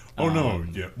 Oh no,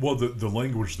 yeah. Well, the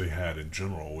language they had in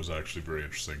general was actually very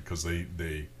interesting because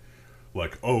they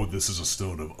like, oh, this is a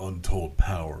stone of untold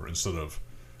power instead of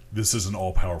this is an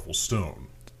all powerful stone,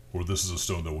 or this is a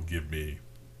stone that will give me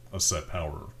a set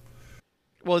power.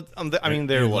 Well, I mean,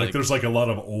 they're And, like there's like a lot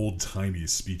of old timey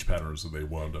speech patterns that they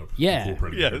wound up Yeah.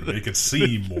 incorporating Yeah, there to make it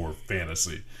seem more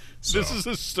fantasy. So, this is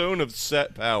a stone of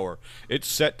set power. It's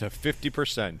set to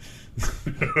 50%.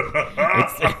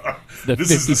 The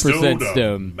this is the 50% of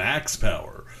stone. max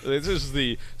power. This is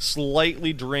the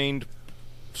slightly drained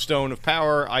stone of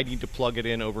power. I need to plug it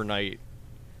in overnight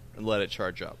and let it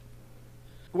charge up.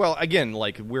 Well, again,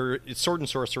 like it's sword and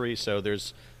sorcery, so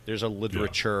there's a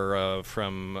literature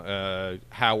from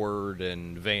Howard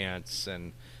and Vance,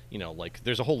 and like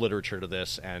there's a whole literature to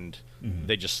this, and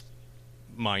they just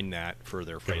mine that for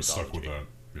their Kind of phraseology. stuck with that.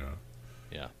 Yeah.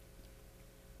 Yeah.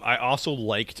 I also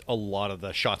liked a lot of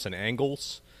the shots and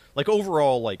angles. Like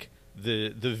overall, like the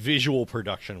visual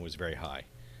production was very high,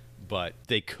 but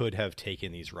they could have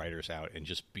taken these writers out and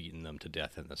just beaten them to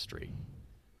death in the street.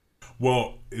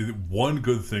 Well, one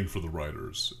good thing for the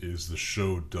writers is the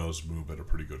show does move at a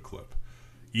pretty good clip.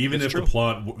 even It's if true. the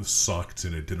plot sucked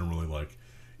and it didn't really like,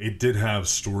 it did have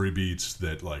story beats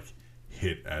that like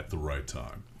hit at the right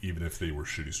time, even if they were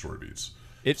shitty story beats.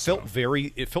 It felt very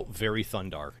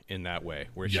Thundar in that way,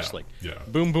 where it's Yeah, just like yeah.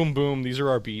 boom, boom, boom. These are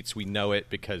our beats. We know it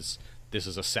because this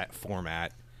is a set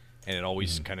format, and it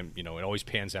always Mm-hmm. kind of it always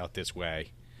pans out this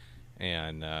way,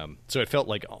 and so it felt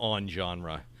like on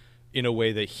genre in a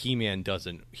way that He-Man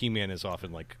doesn't. He-Man is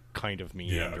often like kind of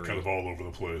Yeah, meandering. kind of all over the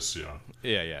place. Yeah,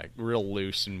 yeah, real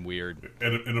loose and weird.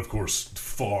 and of course,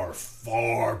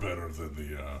 far better than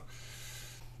the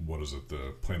what is it,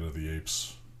 the Planet of the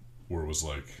Apes, where it was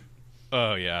like,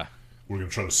 Oh yeah, we're gonna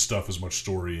try to stuff as much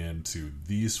story into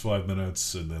these 5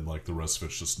 minutes, and then like the rest of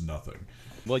it's just nothing.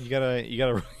 well you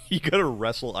gotta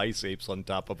wrestle ice apes on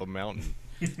top of a mountain,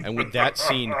 and with that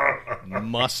scene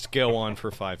must go on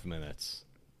for 5 minutes.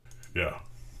 Yeah,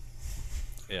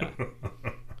 Yeah.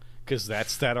 Because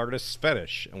that's that artist's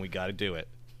fetish, and we got to do it.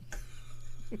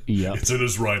 Yep. it's in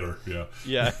his writer. Yeah,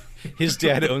 Yeah. His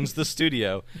dad owns the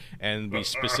studio, and we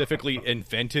specifically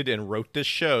invented and wrote this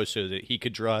show so that he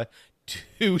could draw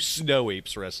 2 snow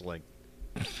apes wrestling.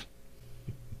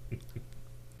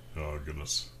 oh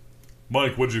goodness.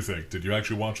 Mike, what did you think? Did you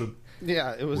actually watch it?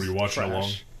 Yeah, it was. Were you watching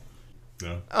trash.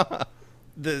 along? Yeah.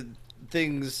 The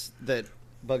things that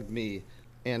bugged me,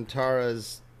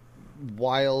 Antara's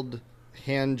wild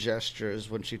hand gestures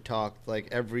when she talked, like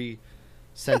every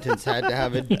sentence had to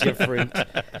have a different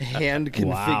hand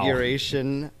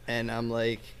configuration, and I'm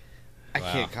like, I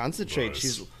can't concentrate.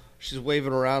 Nice. She's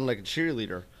waving around like a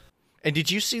cheerleader. And did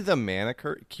you see the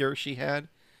manicure she had?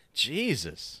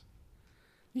 Jesus.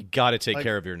 You got to take Like,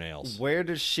 care of your nails. Where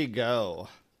does she go?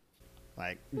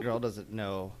 Like, girl doesn't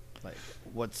know like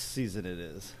what season it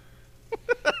is.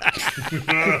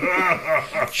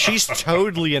 She's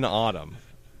totally an autumn.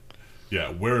 Yeah,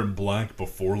 wearing black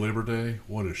before Labor Day?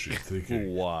 What is she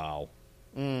thinking? Wow.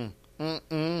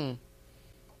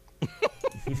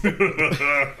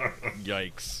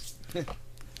 Yikes.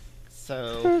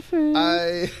 So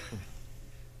I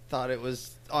thought it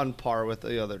was on par with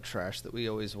the other trash that we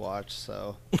always watch.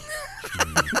 So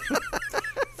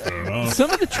Fair enough.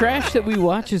 Some of the trash that we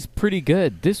watch is pretty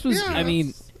good. This was, I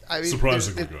mean,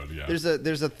 Surprisingly good, yeah.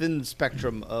 There's a thin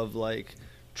spectrum of like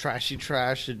trashy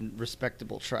trash and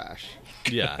respectable trash.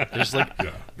 Yeah, there's like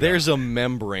Yeah, there's a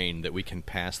membrane that we can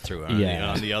pass through.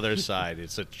 Yeah. On the other side,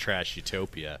 it's a trash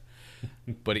utopia.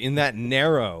 But in that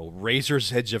narrow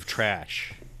razor's edge of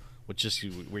trash, which just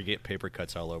we get paper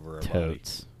cuts all over our body.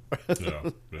 totes.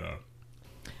 yeah.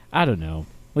 I don't know.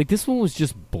 Like this one was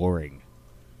just boring.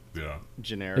 Yeah.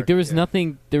 Generic. Like there was yeah.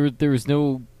 nothing. There was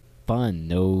no fun,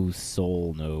 no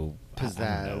soul, no I don't know.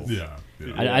 Pizzazz. Yeah.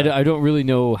 Yeah. I don't really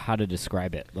know how to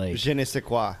describe it. Like Je ne sais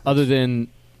quoi. other than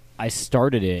I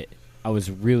started it, I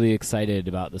was really excited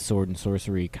about the sword and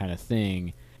sorcery kind of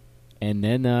thing, and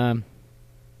then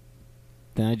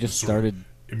I just Sort of started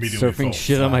immediately surfing fell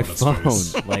shit on my flat phone.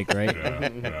 its face. Like right.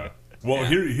 Yeah. Well,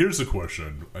 here's a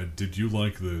question. Did you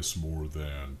like this more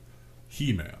than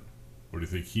He-Man? Or do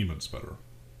you think He-Man's better?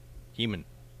 Heman.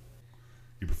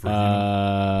 You prefer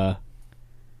He-Man?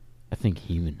 I think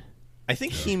human. I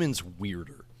think He-Man's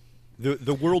weirder.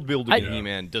 The world building in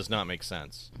He-Man does not make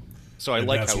sense. So I And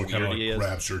like that's how what kind weird of he is.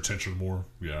 grabs your attention more?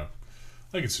 Yeah.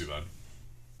 I can see that.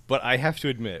 But I have to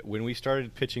admit, when we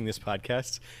started pitching this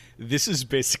podcast, this is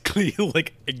basically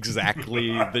like exactly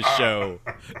the show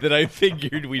that I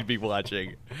figured we'd be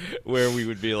watching, where we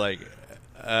would be like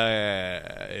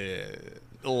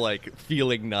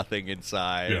feeling nothing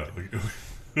inside.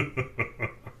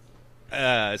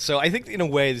 Yeah. So I think in a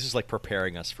way this is like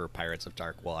preparing us for Pirates of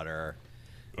Dark Water.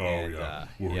 Oh, And, yeah.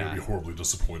 We're yeah. going to be horribly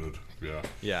disappointed. Yeah.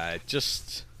 Yeah, it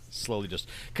just slowly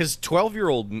because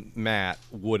 12-year-old Matt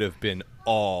would have been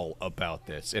all about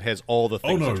this. It has all the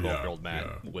things no, a yeah, 12-year-old Matt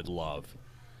yeah. would love.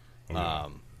 Oh, yeah.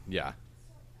 Yeah.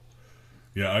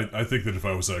 Yeah, I think that if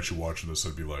I was actually watching this,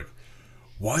 I'd be like,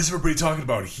 why is everybody talking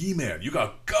about He-Man? You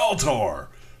got Galtar!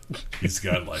 He's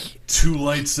got, like, 2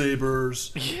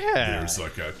 lightsabers. Yeah. There's,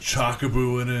 like, a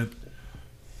Chocobo in it.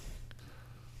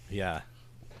 Yeah.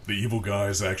 The evil guy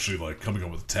is actually, like, coming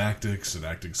up with tactics and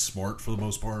acting smart for the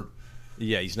most part.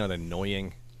 Yeah, he's not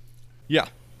annoying. Yeah.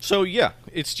 So, yeah,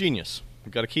 it's genius.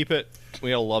 We got to keep it. We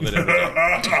got to love it every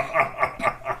day.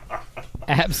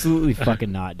 Absolutely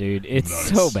fucking not, dude. It's Nice,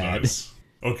 so bad. nice.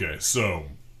 Okay, so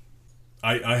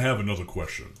I have another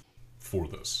question for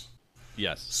this.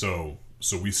 Yes. So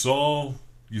you saw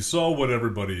what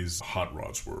everybody's hot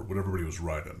rods were, what everybody was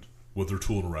riding, what they're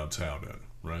tooling around town in,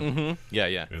 right? Mm-hmm. Yeah,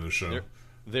 yeah. In the show,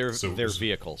 They're So-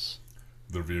 vehicles.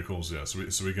 their vehicles. Yeah. So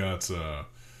we got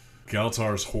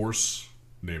Galtar's horse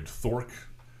named Thork,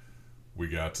 We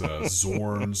got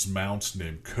Zorn's mount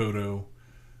named Kodo,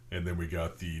 and then we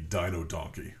got the Dino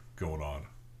Donkey going on.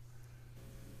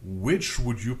 Which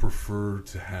would you prefer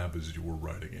to have as your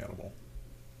riding animal?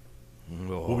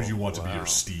 What would you want to be your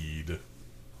steed?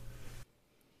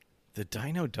 The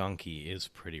Dino Donkey is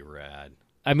pretty rad.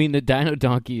 I mean, the Dino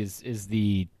Donkey is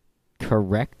the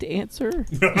correct answer,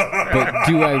 but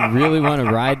do I really want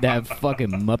to ride that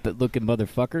fucking Muppet-looking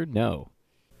motherfucker? No.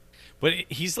 But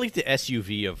he's like the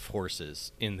SUV of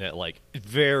horses in that, like,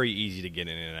 very easy to get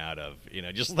in and out of. You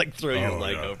know, just like throw your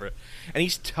leg over it. And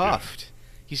he's tuft. Yeah.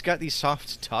 He's got these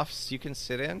soft tufts you can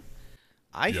sit in.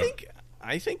 I think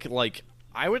like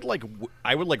I would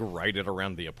ride it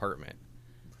around the apartment.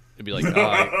 It'd be like,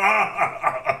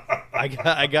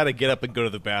 I gotta get up and go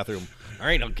to the bathroom. All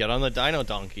right, I'll get on the Dino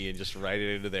Donkey and just ride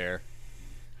it into there.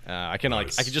 I can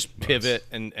just pivot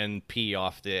and pee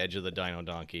off the edge of the Dino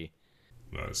Donkey.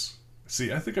 Nice.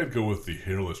 See, I think I'd go with the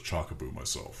hairless Chocobo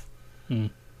myself.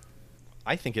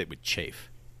 I think it would chafe.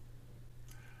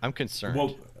 I'm concerned.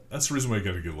 Well, that's the reason why you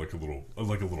got to get like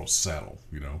a little saddle,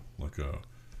 you know, like a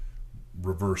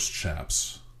reverse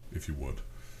chaps, if you would.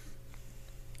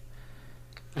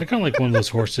 I kind of like one of those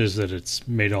horses that it's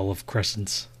made all of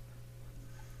crescents.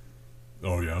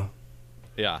 Oh yeah,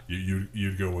 yeah.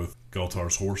 You'd go with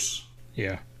Galtar's horse.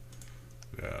 Yeah.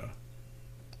 Yeah.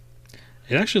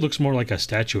 It actually looks more like a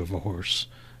statue of a horse.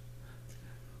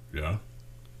 Yeah.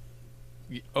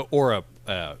 Or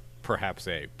perhaps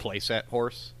a playset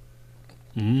horse.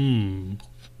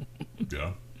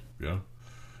 Yeah.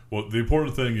 Well, the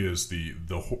important thing is the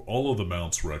all of the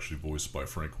mounts were actually voiced by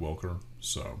Frank Welker.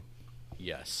 So.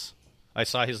 Yes, I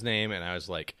saw his name and I was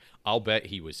like, I'll bet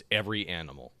he was every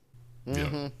animal.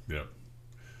 Yeah.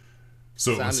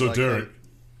 So like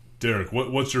Derek,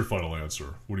 what's your final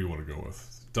answer? What do you want to go with?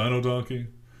 Dino Donkey,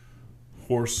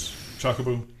 horse,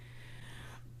 Chocobo?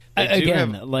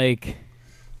 Again,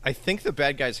 I think the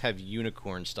bad guys have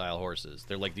unicorn-style horses.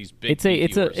 They're like these big.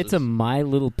 It's a My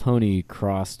Little Pony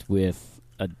crossed with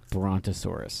a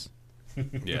Brontosaurus.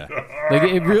 Yeah, like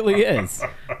it really is.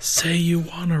 Say you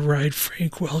want to ride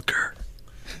Frank Welker.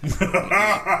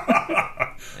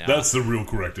 That's the real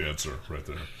correct answer right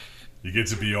there. You get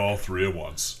to be all three at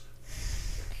once.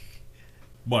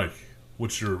 Mike,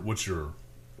 what's your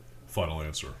final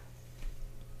answer?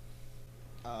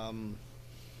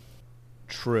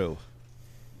 True.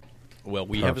 Well,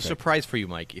 we have a surprise for you,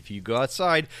 Mike. If you go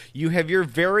outside, you have your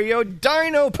very own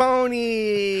Dino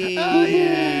Pony! Oh,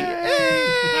 yeah!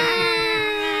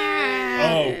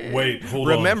 Oh, wait, hold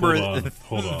Remember, on.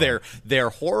 they're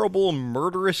horrible,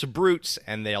 murderous brutes,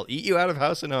 and they'll eat you out of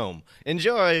house and home.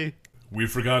 Enjoy! We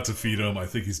forgot to feed him. I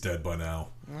think he's dead by now.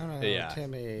 Oh, yeah.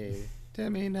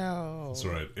 Timmy, no. That's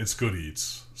right. It's good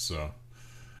eats, so...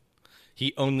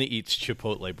 He only eats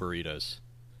Chipotle burritos.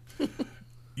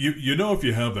 You know, if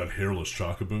you have that hairless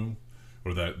Chocobo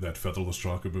or that featherless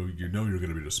Chocobo, you know you're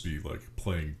going to just be like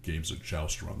playing games of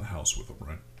Joust around the house with them,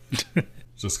 right?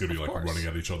 It's just going to be like running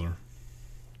at each other.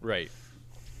 Right.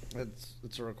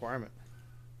 It's a requirement.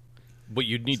 But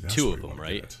you'd need two of them,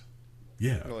 right? Get.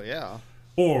 Yeah. Well, yeah.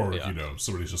 Or,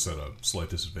 somebody's just at a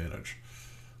slight disadvantage.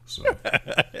 So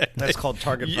that's called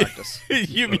target practice.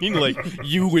 You mean like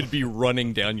you would be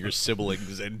running down your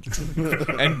siblings and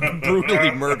brutally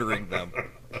murdering them?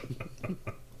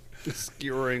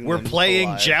 Skewering. We're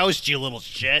playing Joust, you little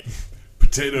shit.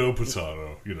 Potato,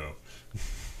 you know.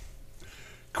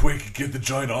 Quick, get the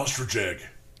giant ostrich egg.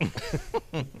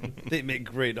 They make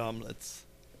great omelets.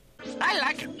 I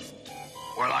like it.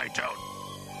 Well, I don't.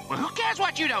 Well, who cares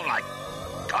what you don't like?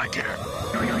 I care.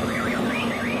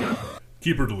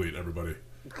 Keep or delete, everybody.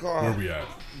 Where are we at?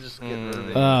 Just get rid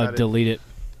of it. Delete it.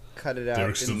 Cut it out.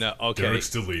 Derek's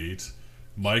delete.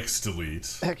 Mike's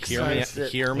delete.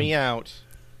 Hear me out.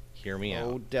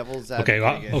 Oh, devil's okay.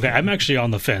 advocate. Okay. I'm actually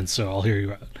on the fence, so I'll hear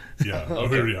you out. Yeah, I'll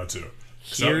hear you out too.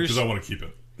 Because I want to keep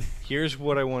it. Here's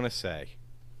what I want to say.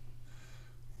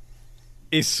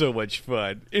 It's so much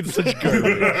fun. It's such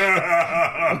garbage.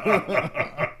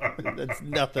 That's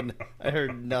nothing. I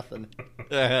heard nothing.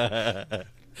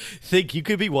 Think you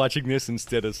could be watching this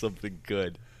instead of something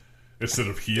good. Instead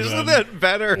of He-Man. Isn't that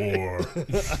better? Or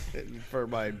for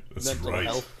my mental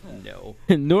health. No.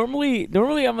 Normally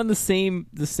I'm on the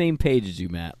same page as you,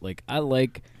 Matt. Like I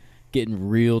like getting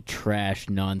real trash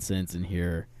nonsense in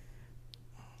here.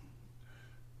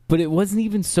 But it wasn't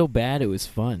even so bad. It was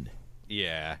fun.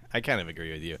 Yeah, I kind of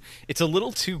agree with you. It's a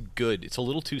little too good. It's a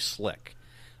little too slick.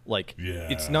 Like,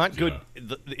 it's not good.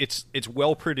 Yeah. It's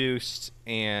well produced,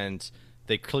 and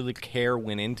they clearly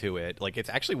went into it. Like, it's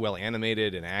actually well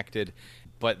animated and acted,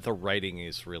 but the writing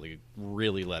is really,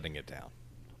 really letting it down.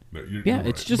 No, Yeah, you're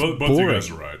it's right. just both you guys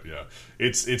are boring. right. Yeah,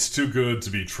 it's too good to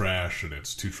be trash, and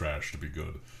it's too trash to be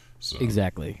good. So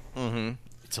Exactly.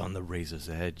 It's on the razor's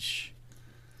edge.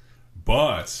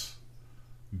 But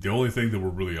the only thing that we're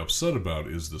really upset about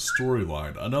is the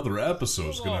storyline. Another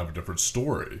episode's going to have a different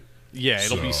story. Yeah,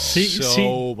 it'll be So-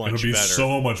 so much It'll be better.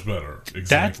 so much better.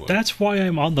 Exactly. That's why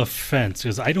I'm on the fence,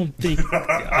 because I don't think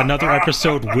another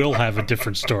episode will have a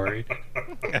different story.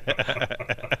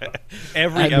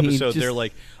 Every I mean, episode, just- they're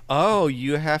like, "Oh,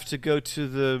 you have to go to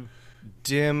the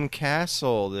dim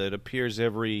castle that appears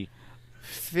every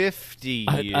 50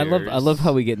 years." I love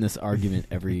how we get in this argument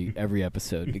every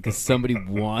episode because somebody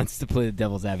wants to play the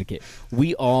devil's advocate.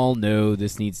 We all know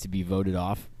this needs to be voted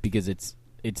off because it's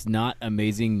not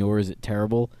amazing nor is it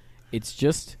terrible. It's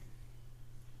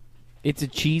a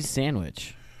cheese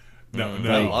sandwich. Now,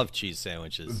 I love cheese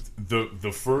sandwiches.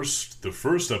 the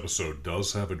first episode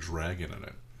does have a dragon in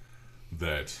it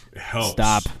that helps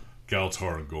Stop.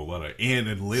 Galtar and Goletta, and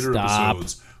in later Stop.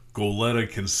 episodes, Goletta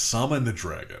can summon the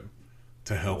dragon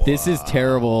to help. This is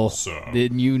terrible. So-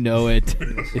 Then you know it.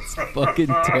 It's fucking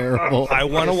terrible. I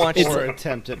want to watch. Or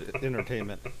attempt at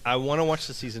entertainment. I want to watch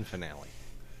the season finale.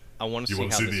 I want to You see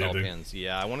wanna how see this the all ending? pans.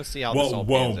 Yeah, I want to see how this all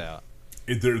pans out.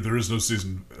 There is no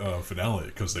season finale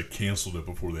because they canceled it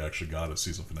before they actually got a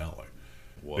season finale.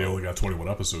 They only got 21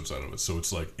 episodes out of it, so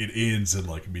it's like it ends in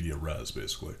like media res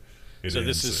basically. It So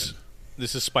this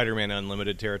ends is Spider-Man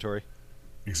Unlimited territory.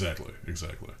 exactly.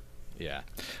 Yeah.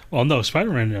 Well, no,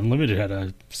 Spider-Man Unlimited had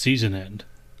a season end.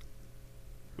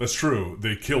 That's true.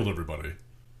 They killed everybody.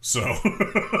 So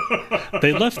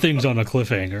They left things on a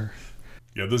cliffhanger.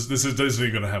 yeah, this isn't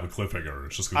going to have a cliffhanger.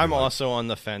 It's just going to. I'm also on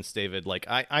the fence, David. Like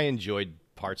I enjoyed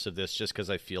parts of this just because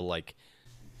I feel like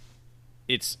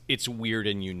it's weird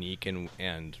and unique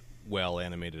and well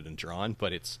animated and drawn,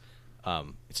 but it's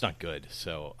not good.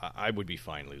 So I would be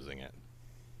fine losing it.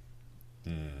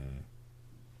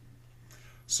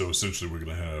 So essentially, we're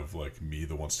going to have like me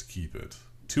that wants to keep it,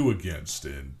 2 against,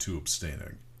 and 2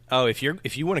 abstaining. Oh, if you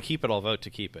want to keep it, I'll vote to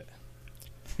keep it.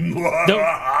 No,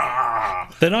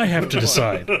 then I have to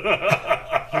decide.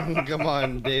 Come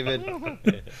on,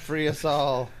 David. Free us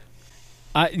all.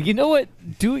 You know what?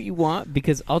 Do what you want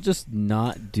because I'll just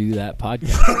not do that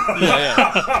podcast.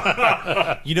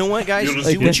 You know what, guys? You'll just-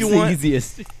 Do Like, what that's you the want.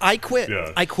 easiest. I quit.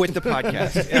 Yeah. I quit the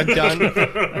podcast. I'm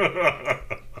done.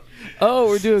 Oh,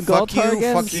 we're doing Fuck Galtar you,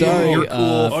 again. fuck you, Sorry. you're cool.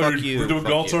 Oh, Fuck we're you, doing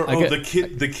fuck Galtar. you. Oh, Okay.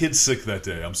 the kid's sick that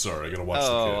day. I'm sorry. I got to watch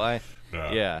the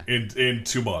kid. Yeah. In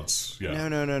 2 months. Yeah.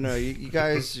 No. You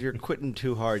guys, you're quitting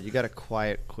too hard. You got to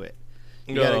quiet quit.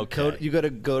 You No, gotta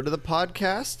go to the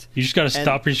podcast. You just got to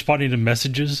stop responding to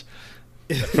messages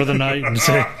for the night and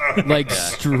say, Like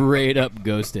straight up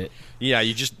ghost it. Yeah,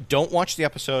 you just don't watch the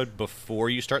episode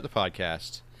before you start the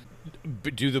podcast.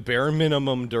 Do the bare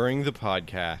minimum during the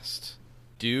podcast.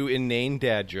 Do inane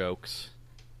dad jokes,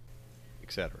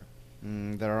 etc.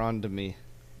 They're on to me.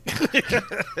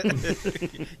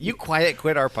 You quiet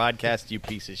quit our podcast, you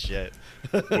piece of shit.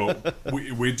 Well,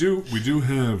 we do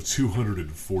have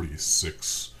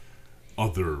 246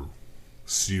 other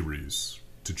series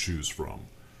to choose from.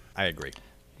 I agree.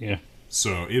 yeah.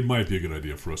 So it might be a good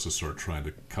idea for us to start trying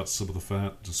to cut some of the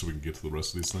fat just so we can get to the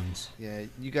rest of these things. Yeah,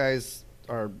 you guys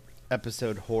are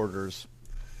episode hoarders.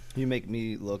 You make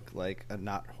me look like a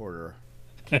not hoarder.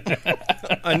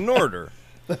 A Norder.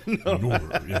 In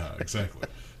order, yeah, exactly.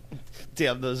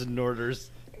 Damn those Norders.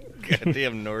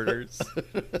 Goddamn Norders.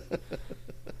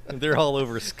 They're all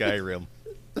over Skyrim.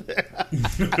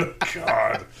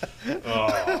 God.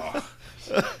 Oh.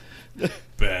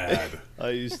 Bad. I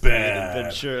used to be an Bad.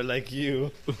 adventurer like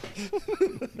you.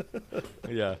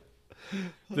 Yeah.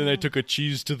 Then I took a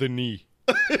cheese to the knee.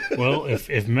 Well,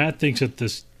 if Matt thinks that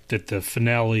the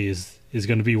finale is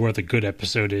going to be where the good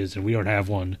episode is, and we don't have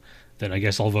one, then I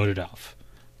guess I'll vote it off.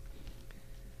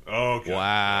 Okay.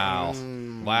 Wow.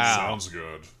 Wow. Sounds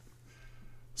good.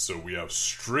 So we have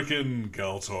stricken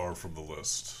Galtar from the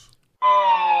list.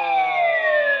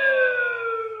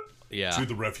 Yeah. To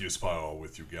the refuse pile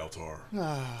with you, Galtar.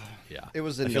 Yeah. It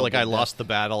was a I feel like I noble lost the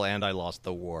battle and I lost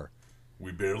the war.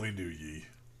 We barely knew ye.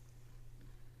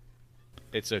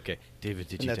 It's okay. David,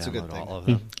 did And you that's a good download thing. all of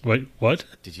them? Wait, what?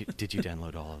 Did you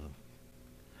download all of them?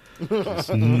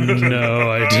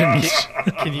 No, I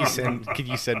didn't. Can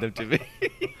you send them to me?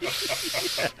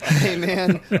 Hey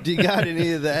man, do you got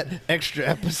any of that extra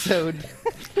episode?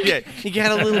 Yeah, you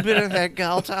got a little bit of that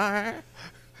Galtar?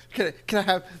 Can I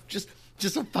have just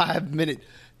a 5-minute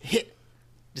hit?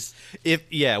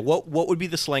 What would be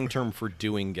the slang term for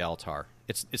doing Galtar?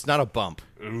 It's not a bump.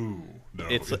 Ooh, no.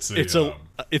 It's It's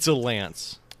a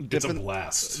lance. it's a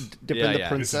blast. Dipping Yeah, the yeah. It's,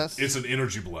 princess? it's an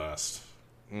energy blast.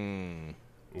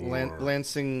 Or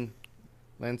Lancing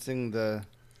the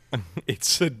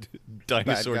It's a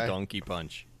dinosaur guy. donkey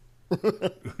punch.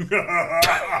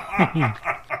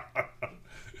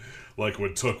 like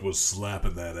when Took was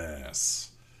slapping that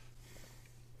ass.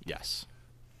 Yes.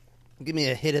 give me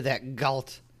a hit of that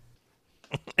galt.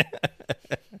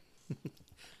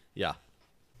 Yeah.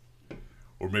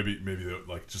 Or maybe they'll,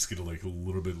 like just get like a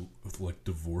little bit like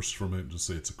divorced from it and just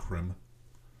say it's a crim.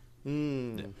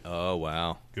 Oh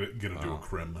wow. Get it do a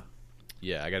crim.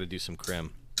 Yeah, I got to do some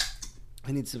crim.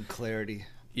 I need some clarity.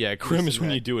 Yeah, crim is when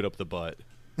that. you do it up the butt.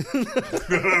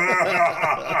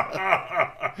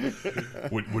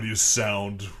 When you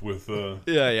sound with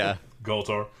Yeah.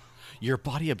 Galtar Your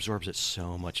body absorbs it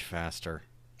so much faster.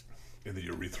 in the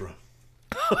urethra.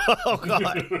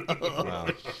 Wow.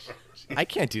 I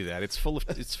can't do that. It's full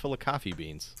of coffee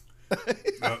beans.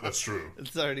 That's true.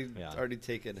 It's already Yeah. already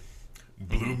taken.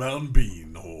 Blue Mountain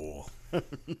Bean hole. All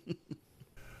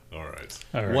right.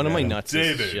 All right, One of my Adam. nuts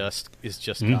David. is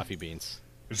just coffee beans.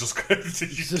 It's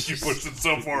just you pushed it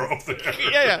so far up there.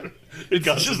 Yeah. It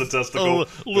got to the testicle. A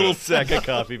little sack of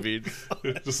coffee beans.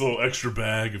 Just a little extra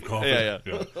bag of coffee. Yeah.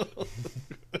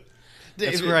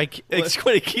 That's David, where it's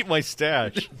where I keep my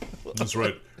stash. That's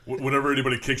right. Whenever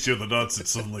anybody kicks you in the nuts, it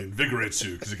suddenly invigorates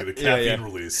you because you get a caffeine yeah.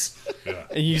 release. Yeah.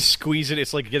 And you squeeze it.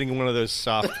 It's like getting one of those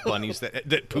soft bunnies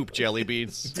that poop jelly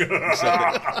beans.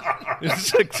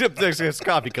 Except there's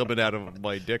coffee coming out of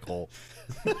my dick hole.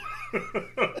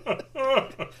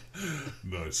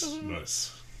 Nice.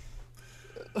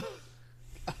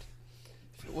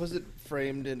 If it wasn't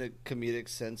framed in a comedic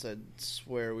sense, I'd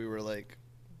swear we were like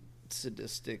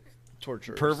sadistic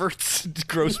torturers. Perverts,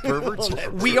 gross perverts.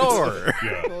 We are.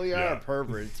 Yeah. Well, we are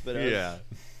perverts, but I was Yeah.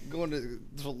 going to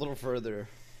a little further.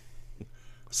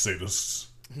 Sadists.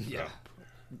 Yeah.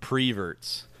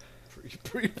 Preverts.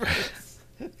 Perverts.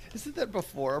 Isn't that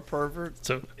before a pervert?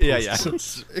 So Yeah. So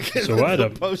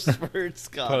Adam, Post-verts,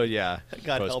 God. Oh yeah.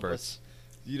 God help Postperts. us.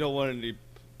 You don't want any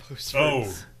post-verts.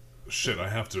 Oh, shit! I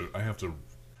have to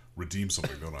redeem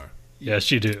something, don't I?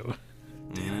 yes, you do.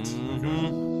 Damn it.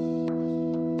 Okay.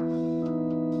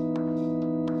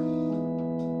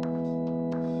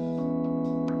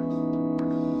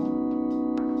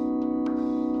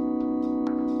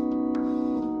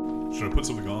 Should I put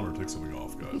something on or take something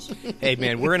off, guys? Hey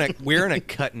man, we're in a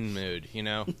cutting mood, you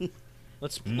know.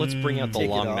 Let's bring out the Take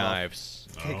it long off. knives.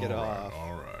 Take it off.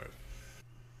 All right.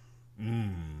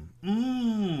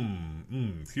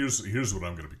 Here's what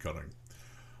I'm going to be cutting.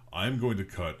 I'm going to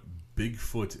cut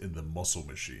Bigfoot in the Muscle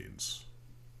Machines.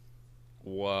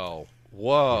 Whoa.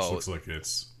 Which looks like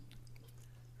it's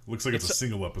a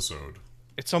single episode.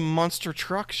 It's a monster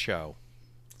truck show.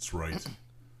 That's right.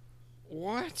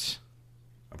 What?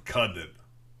 I'm cutting it.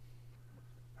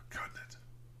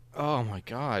 Oh my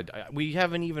god. We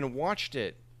haven't even watched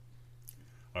it.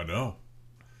 I know.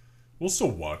 We'll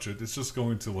still watch it. It's just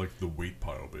going to like the weight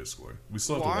pile, basically. We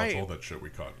still have Why? to watch all that shit we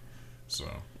cut. So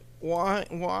Why?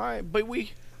 But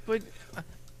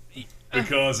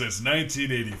because it's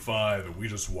 1985 and we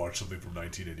just watched something from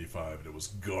 1985 and it was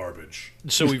garbage.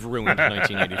 so we've ruined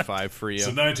 1985 for you. So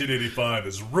 1985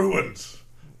 is ruined.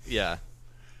 Yeah.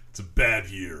 It's a bad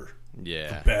year.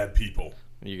 Yeah. For bad people.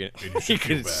 You And you should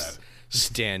feel can bad.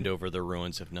 stand over the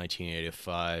ruins of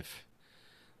 1985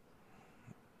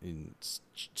 and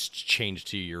change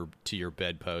to your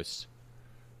bedpost.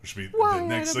 Which means the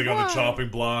next thing on the chopping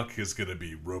block is going to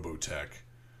be Robotech.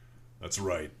 That's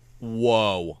right.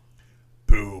 Whoa.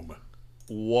 Boom.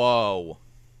 Whoa.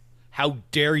 How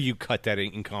dare you cut that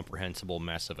incomprehensible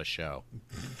mess of a show?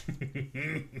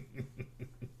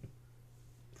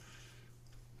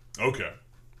 Okay.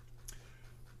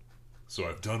 So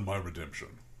I've done my redemption.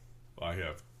 I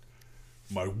have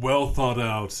my well thought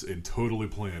out and totally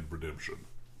planned redemption.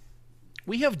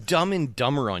 We have Dumb and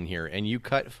Dumber on here, and you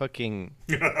cut fucking...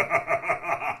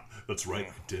 That's right,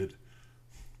 I did.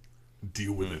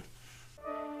 Deal with it.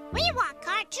 We want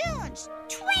cartoons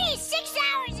 26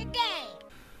 hours a day.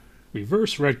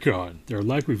 Reverse retcon. They're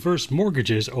like reverse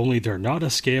mortgages, only they're not a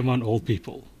scam on old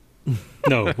people.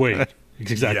 No, wait.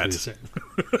 It's exactly Yet. the same.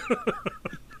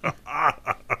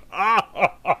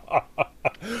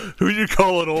 Who you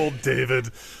calling old, David?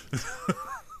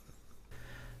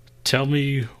 Tell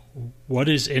me, what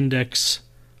is index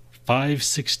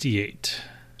 568?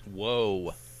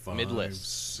 Whoa.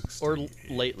 Mid-list. Or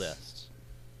 568. late list.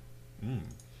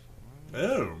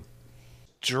 Oh.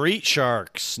 Street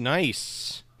Sharks.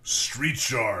 Nice. Street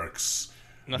Sharks.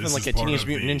 Nothing This like is a part Teenage of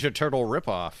Mutant the- Ninja Turtle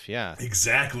ripoff. Yeah.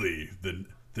 Exactly.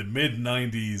 The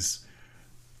mid-90s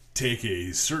take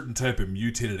a certain type of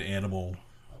mutated animal,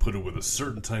 put it with a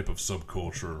certain type of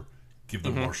subculture, give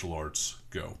them martial arts,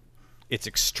 go. It's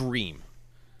extreme.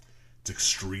 It's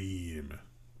extreme.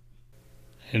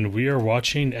 And we are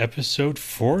watching episode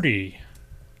 40,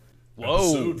 Whoa.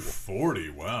 Episode 40.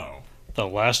 Wow. the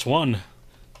last one.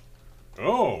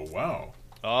 Oh, wow.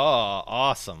 Oh,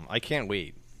 awesome. I can't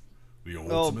wait. The Oh,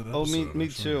 ultimate episode. me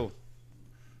actually. too.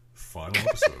 Final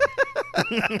episode.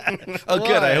 Oh,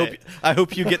 good. Why? I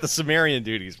hope you get the Sumerian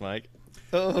duties, Mike.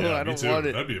 Oh, Yeah, I me don't too. want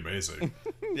it. That'd be amazing.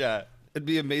 Yeah. It'd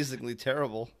be amazingly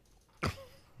terrible.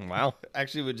 Wow.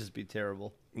 Actually, it would just be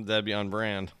terrible. That'd be on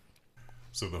brand.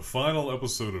 So the final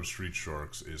episode of Street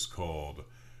Sharks is called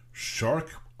Shark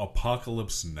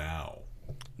Apocalypse Now.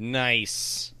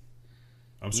 Nice.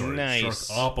 I'm sorry, Nice.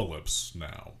 Sharkopocalypse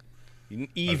Now.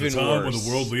 Even At the time worse. when the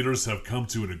world leaders have come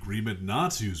to an agreement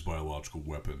not to use biological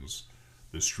weapons,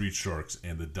 the Street Sharks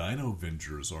and the Dino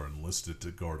Avengers are enlisted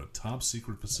to guard a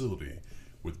top-secret facility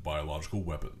with biological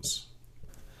weapons.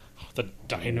 The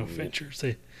Dino Ventures.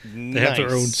 They have their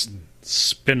own Nice.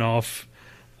 spin-off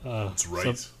That's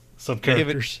right.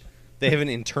 sub-characters. They have an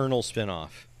internal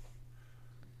spin-off.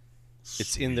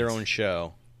 It's in their Sweet. own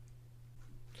show.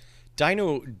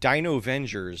 Dino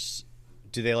Avengers,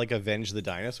 do they like avenge the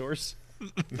dinosaurs?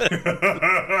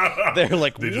 They're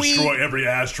like, They destroy every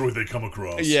asteroid they come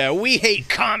across. Yeah, we hate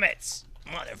comets,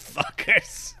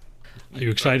 motherfuckers. Are you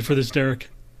excited for this, Derek?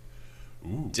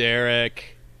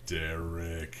 Derek,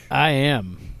 Derek. I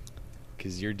am.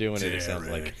 because you're doing it sounds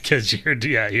like. Derek. Because you're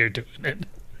doing it.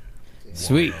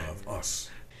 Sweet. One of us.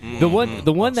 The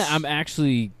one that I'm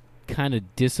actually kind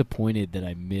of disappointed that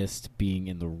I missed being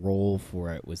in the role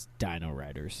for it was Dino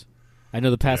Riders. I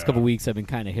know the past Yeah. couple weeks I've been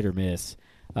kind of hit or miss,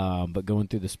 but going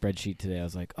through the spreadsheet today, I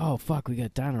was like, "Oh fuck, we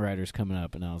got Dino Riders coming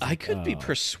up," and I was I like, could be oh.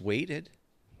 persuaded,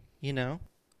 you know.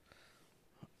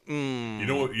 You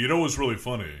know what's really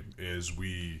funny is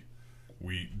we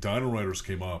Dino Riders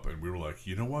came up and we were like,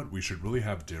 you know what? We should really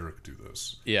have Derek do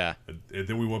this. Yeah. And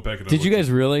then we went back and Did you looked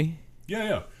guys really?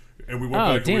 Yeah. And we went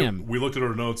Oh, back damn. and we looked at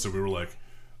our notes and we were like,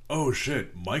 oh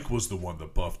shit, Mike was the one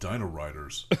that buffed Dino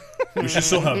Riders. We should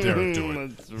still have Derek do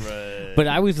it. That's right. But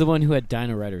I was the one who had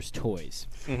Dino Riders toys.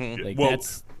 Like Well,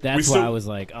 that's we why still- I was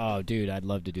like, "Oh, dude, I'd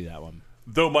love to do that one."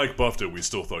 Though Mike buffed it, we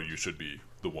still thought you should be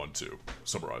the one to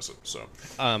summarize it. So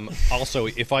Also,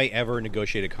 if I ever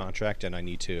negotiate a contract and I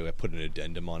need to put an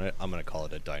addendum on it, I'm going to call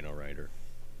it a Dino Rider.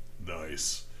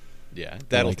 nice. Yeah,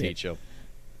 that'll like it. teach you.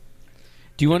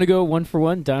 Do you want to go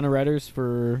 1-for-1 Dino Riders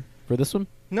for this one?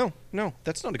 No,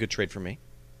 that's not a good trade for me.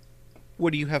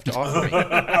 What do you have to offer me?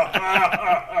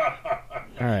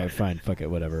 All right, fine, fuck it,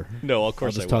 whatever. No, of I'll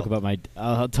course just I talk will. about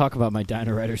I'll talk about my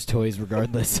Dino Riders toys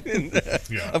regardless.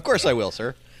 Yeah. Of course I will,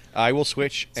 sir. I will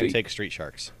switch and Sweet. take Street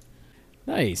Sharks.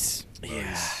 Nice.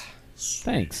 Yeah.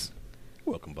 Thanks.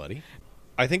 Welcome, buddy.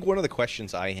 I think one of the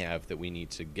questions I have that we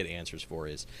need to get answers for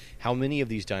is how many of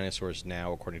these dinosaurs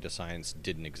now, according to science,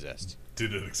 didn't exist?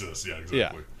 Didn't exist. Yeah, Yeah.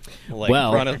 exactly. Like,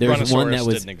 Well, there's Brontosaurus one that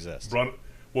was- didn't exist.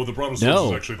 Well, the Brontosaurus No,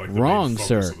 is actually like the wrong, main focus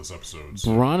sir. of this episode.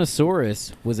 So.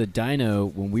 Brontosaurus was a dino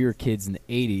when we were kids in the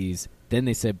 80s. Then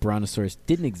they said Brontosaurus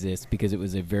didn't exist because it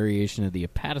was a variation of the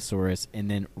Apatosaurus.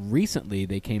 And then recently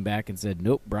they came back and said,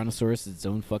 nope, Brontosaurus is its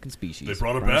own fucking species. They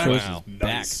brought it back. Brontosaurus Wow. is back.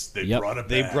 Nice. They Yep. brought it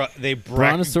They back. brought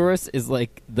Brontosaurus is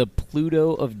like the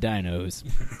Pluto of dinos.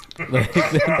 Like,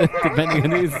 depending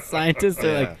on who's scientists,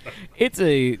 they're like, it's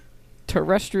a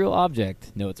terrestrial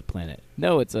object. No, it's a planet.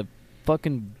 No, it's a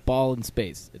fucking ball in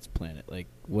space. It's a planet. Like,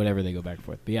 whatever they go back and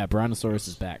forth. But yeah, Brontosaurus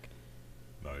is back.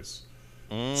 Nice.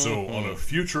 So, on a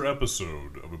future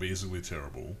episode of Amazingly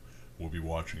Terrible, we'll be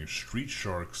watching Street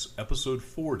Sharks Episode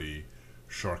 40,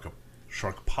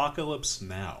 Sharkpocalypse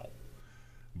Now.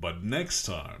 But next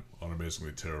time on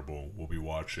Amazingly Terrible, we'll be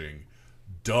watching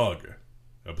Doug,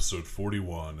 Episode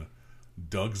 41,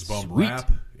 Doug's Bum Sweet.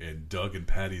 Rap, and Doug and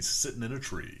Patty Sitting in a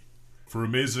Tree. For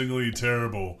Amazingly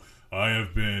Terrible, I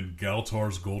have been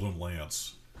Galtar's Golden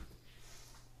Lance.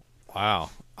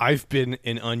 Wow. I've been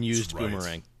an unused That's right.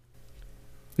 boomerang.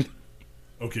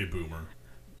 Okay, Boomer.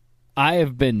 I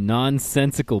have been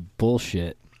nonsensical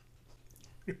bullshit.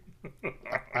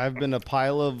 I've been a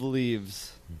pile of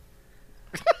leaves.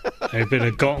 I've been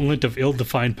a gauntlet of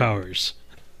ill-defined powers.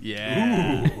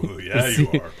 Yeah. Ooh, yeah, you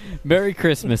are. Merry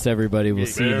Christmas, everybody. We'll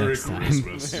see you Merry next time.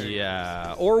 Christmas.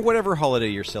 Yeah. Or whatever holiday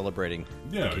you're celebrating.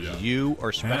 Yeah, Because yeah. you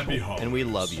are special, Happy and we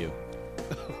holidays. love you.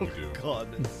 We do.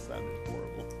 God, that sounded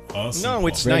horrible. Us No, and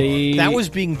it's Paul. Ready? nice. That was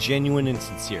being genuine and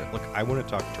sincere. Look, I want to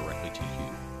talk directly to you,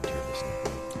 dear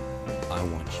listener. I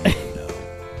want you to know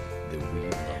that we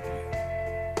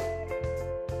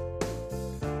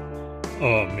love you.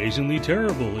 Amazingly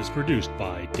Terrible is produced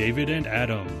by David and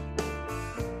Adam.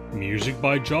 Music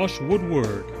by Josh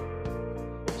Woodward.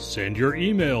 Send your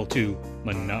email to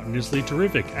monotonously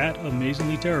terrific at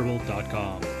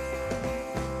amazinglyterrible.com.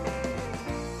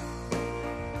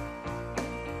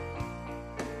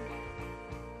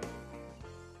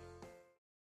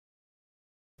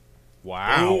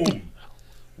 Wow. Boom.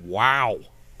 Wow.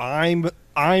 I'm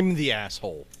the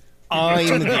asshole.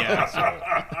 I'm the asshole.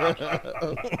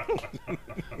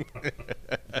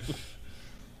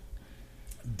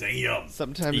 Damn.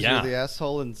 Sometimes Yeah. you're the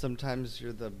asshole, and sometimes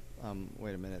you're the.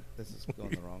 Wait a minute, this is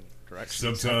going the wrong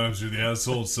direction. Sometimes you're the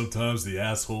asshole, sometimes the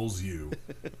asshole's you.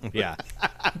 Yeah.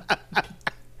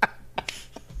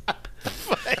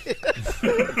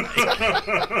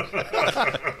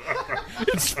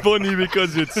 It's funny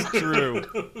because it's true.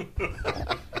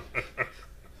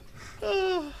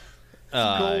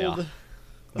 Gold.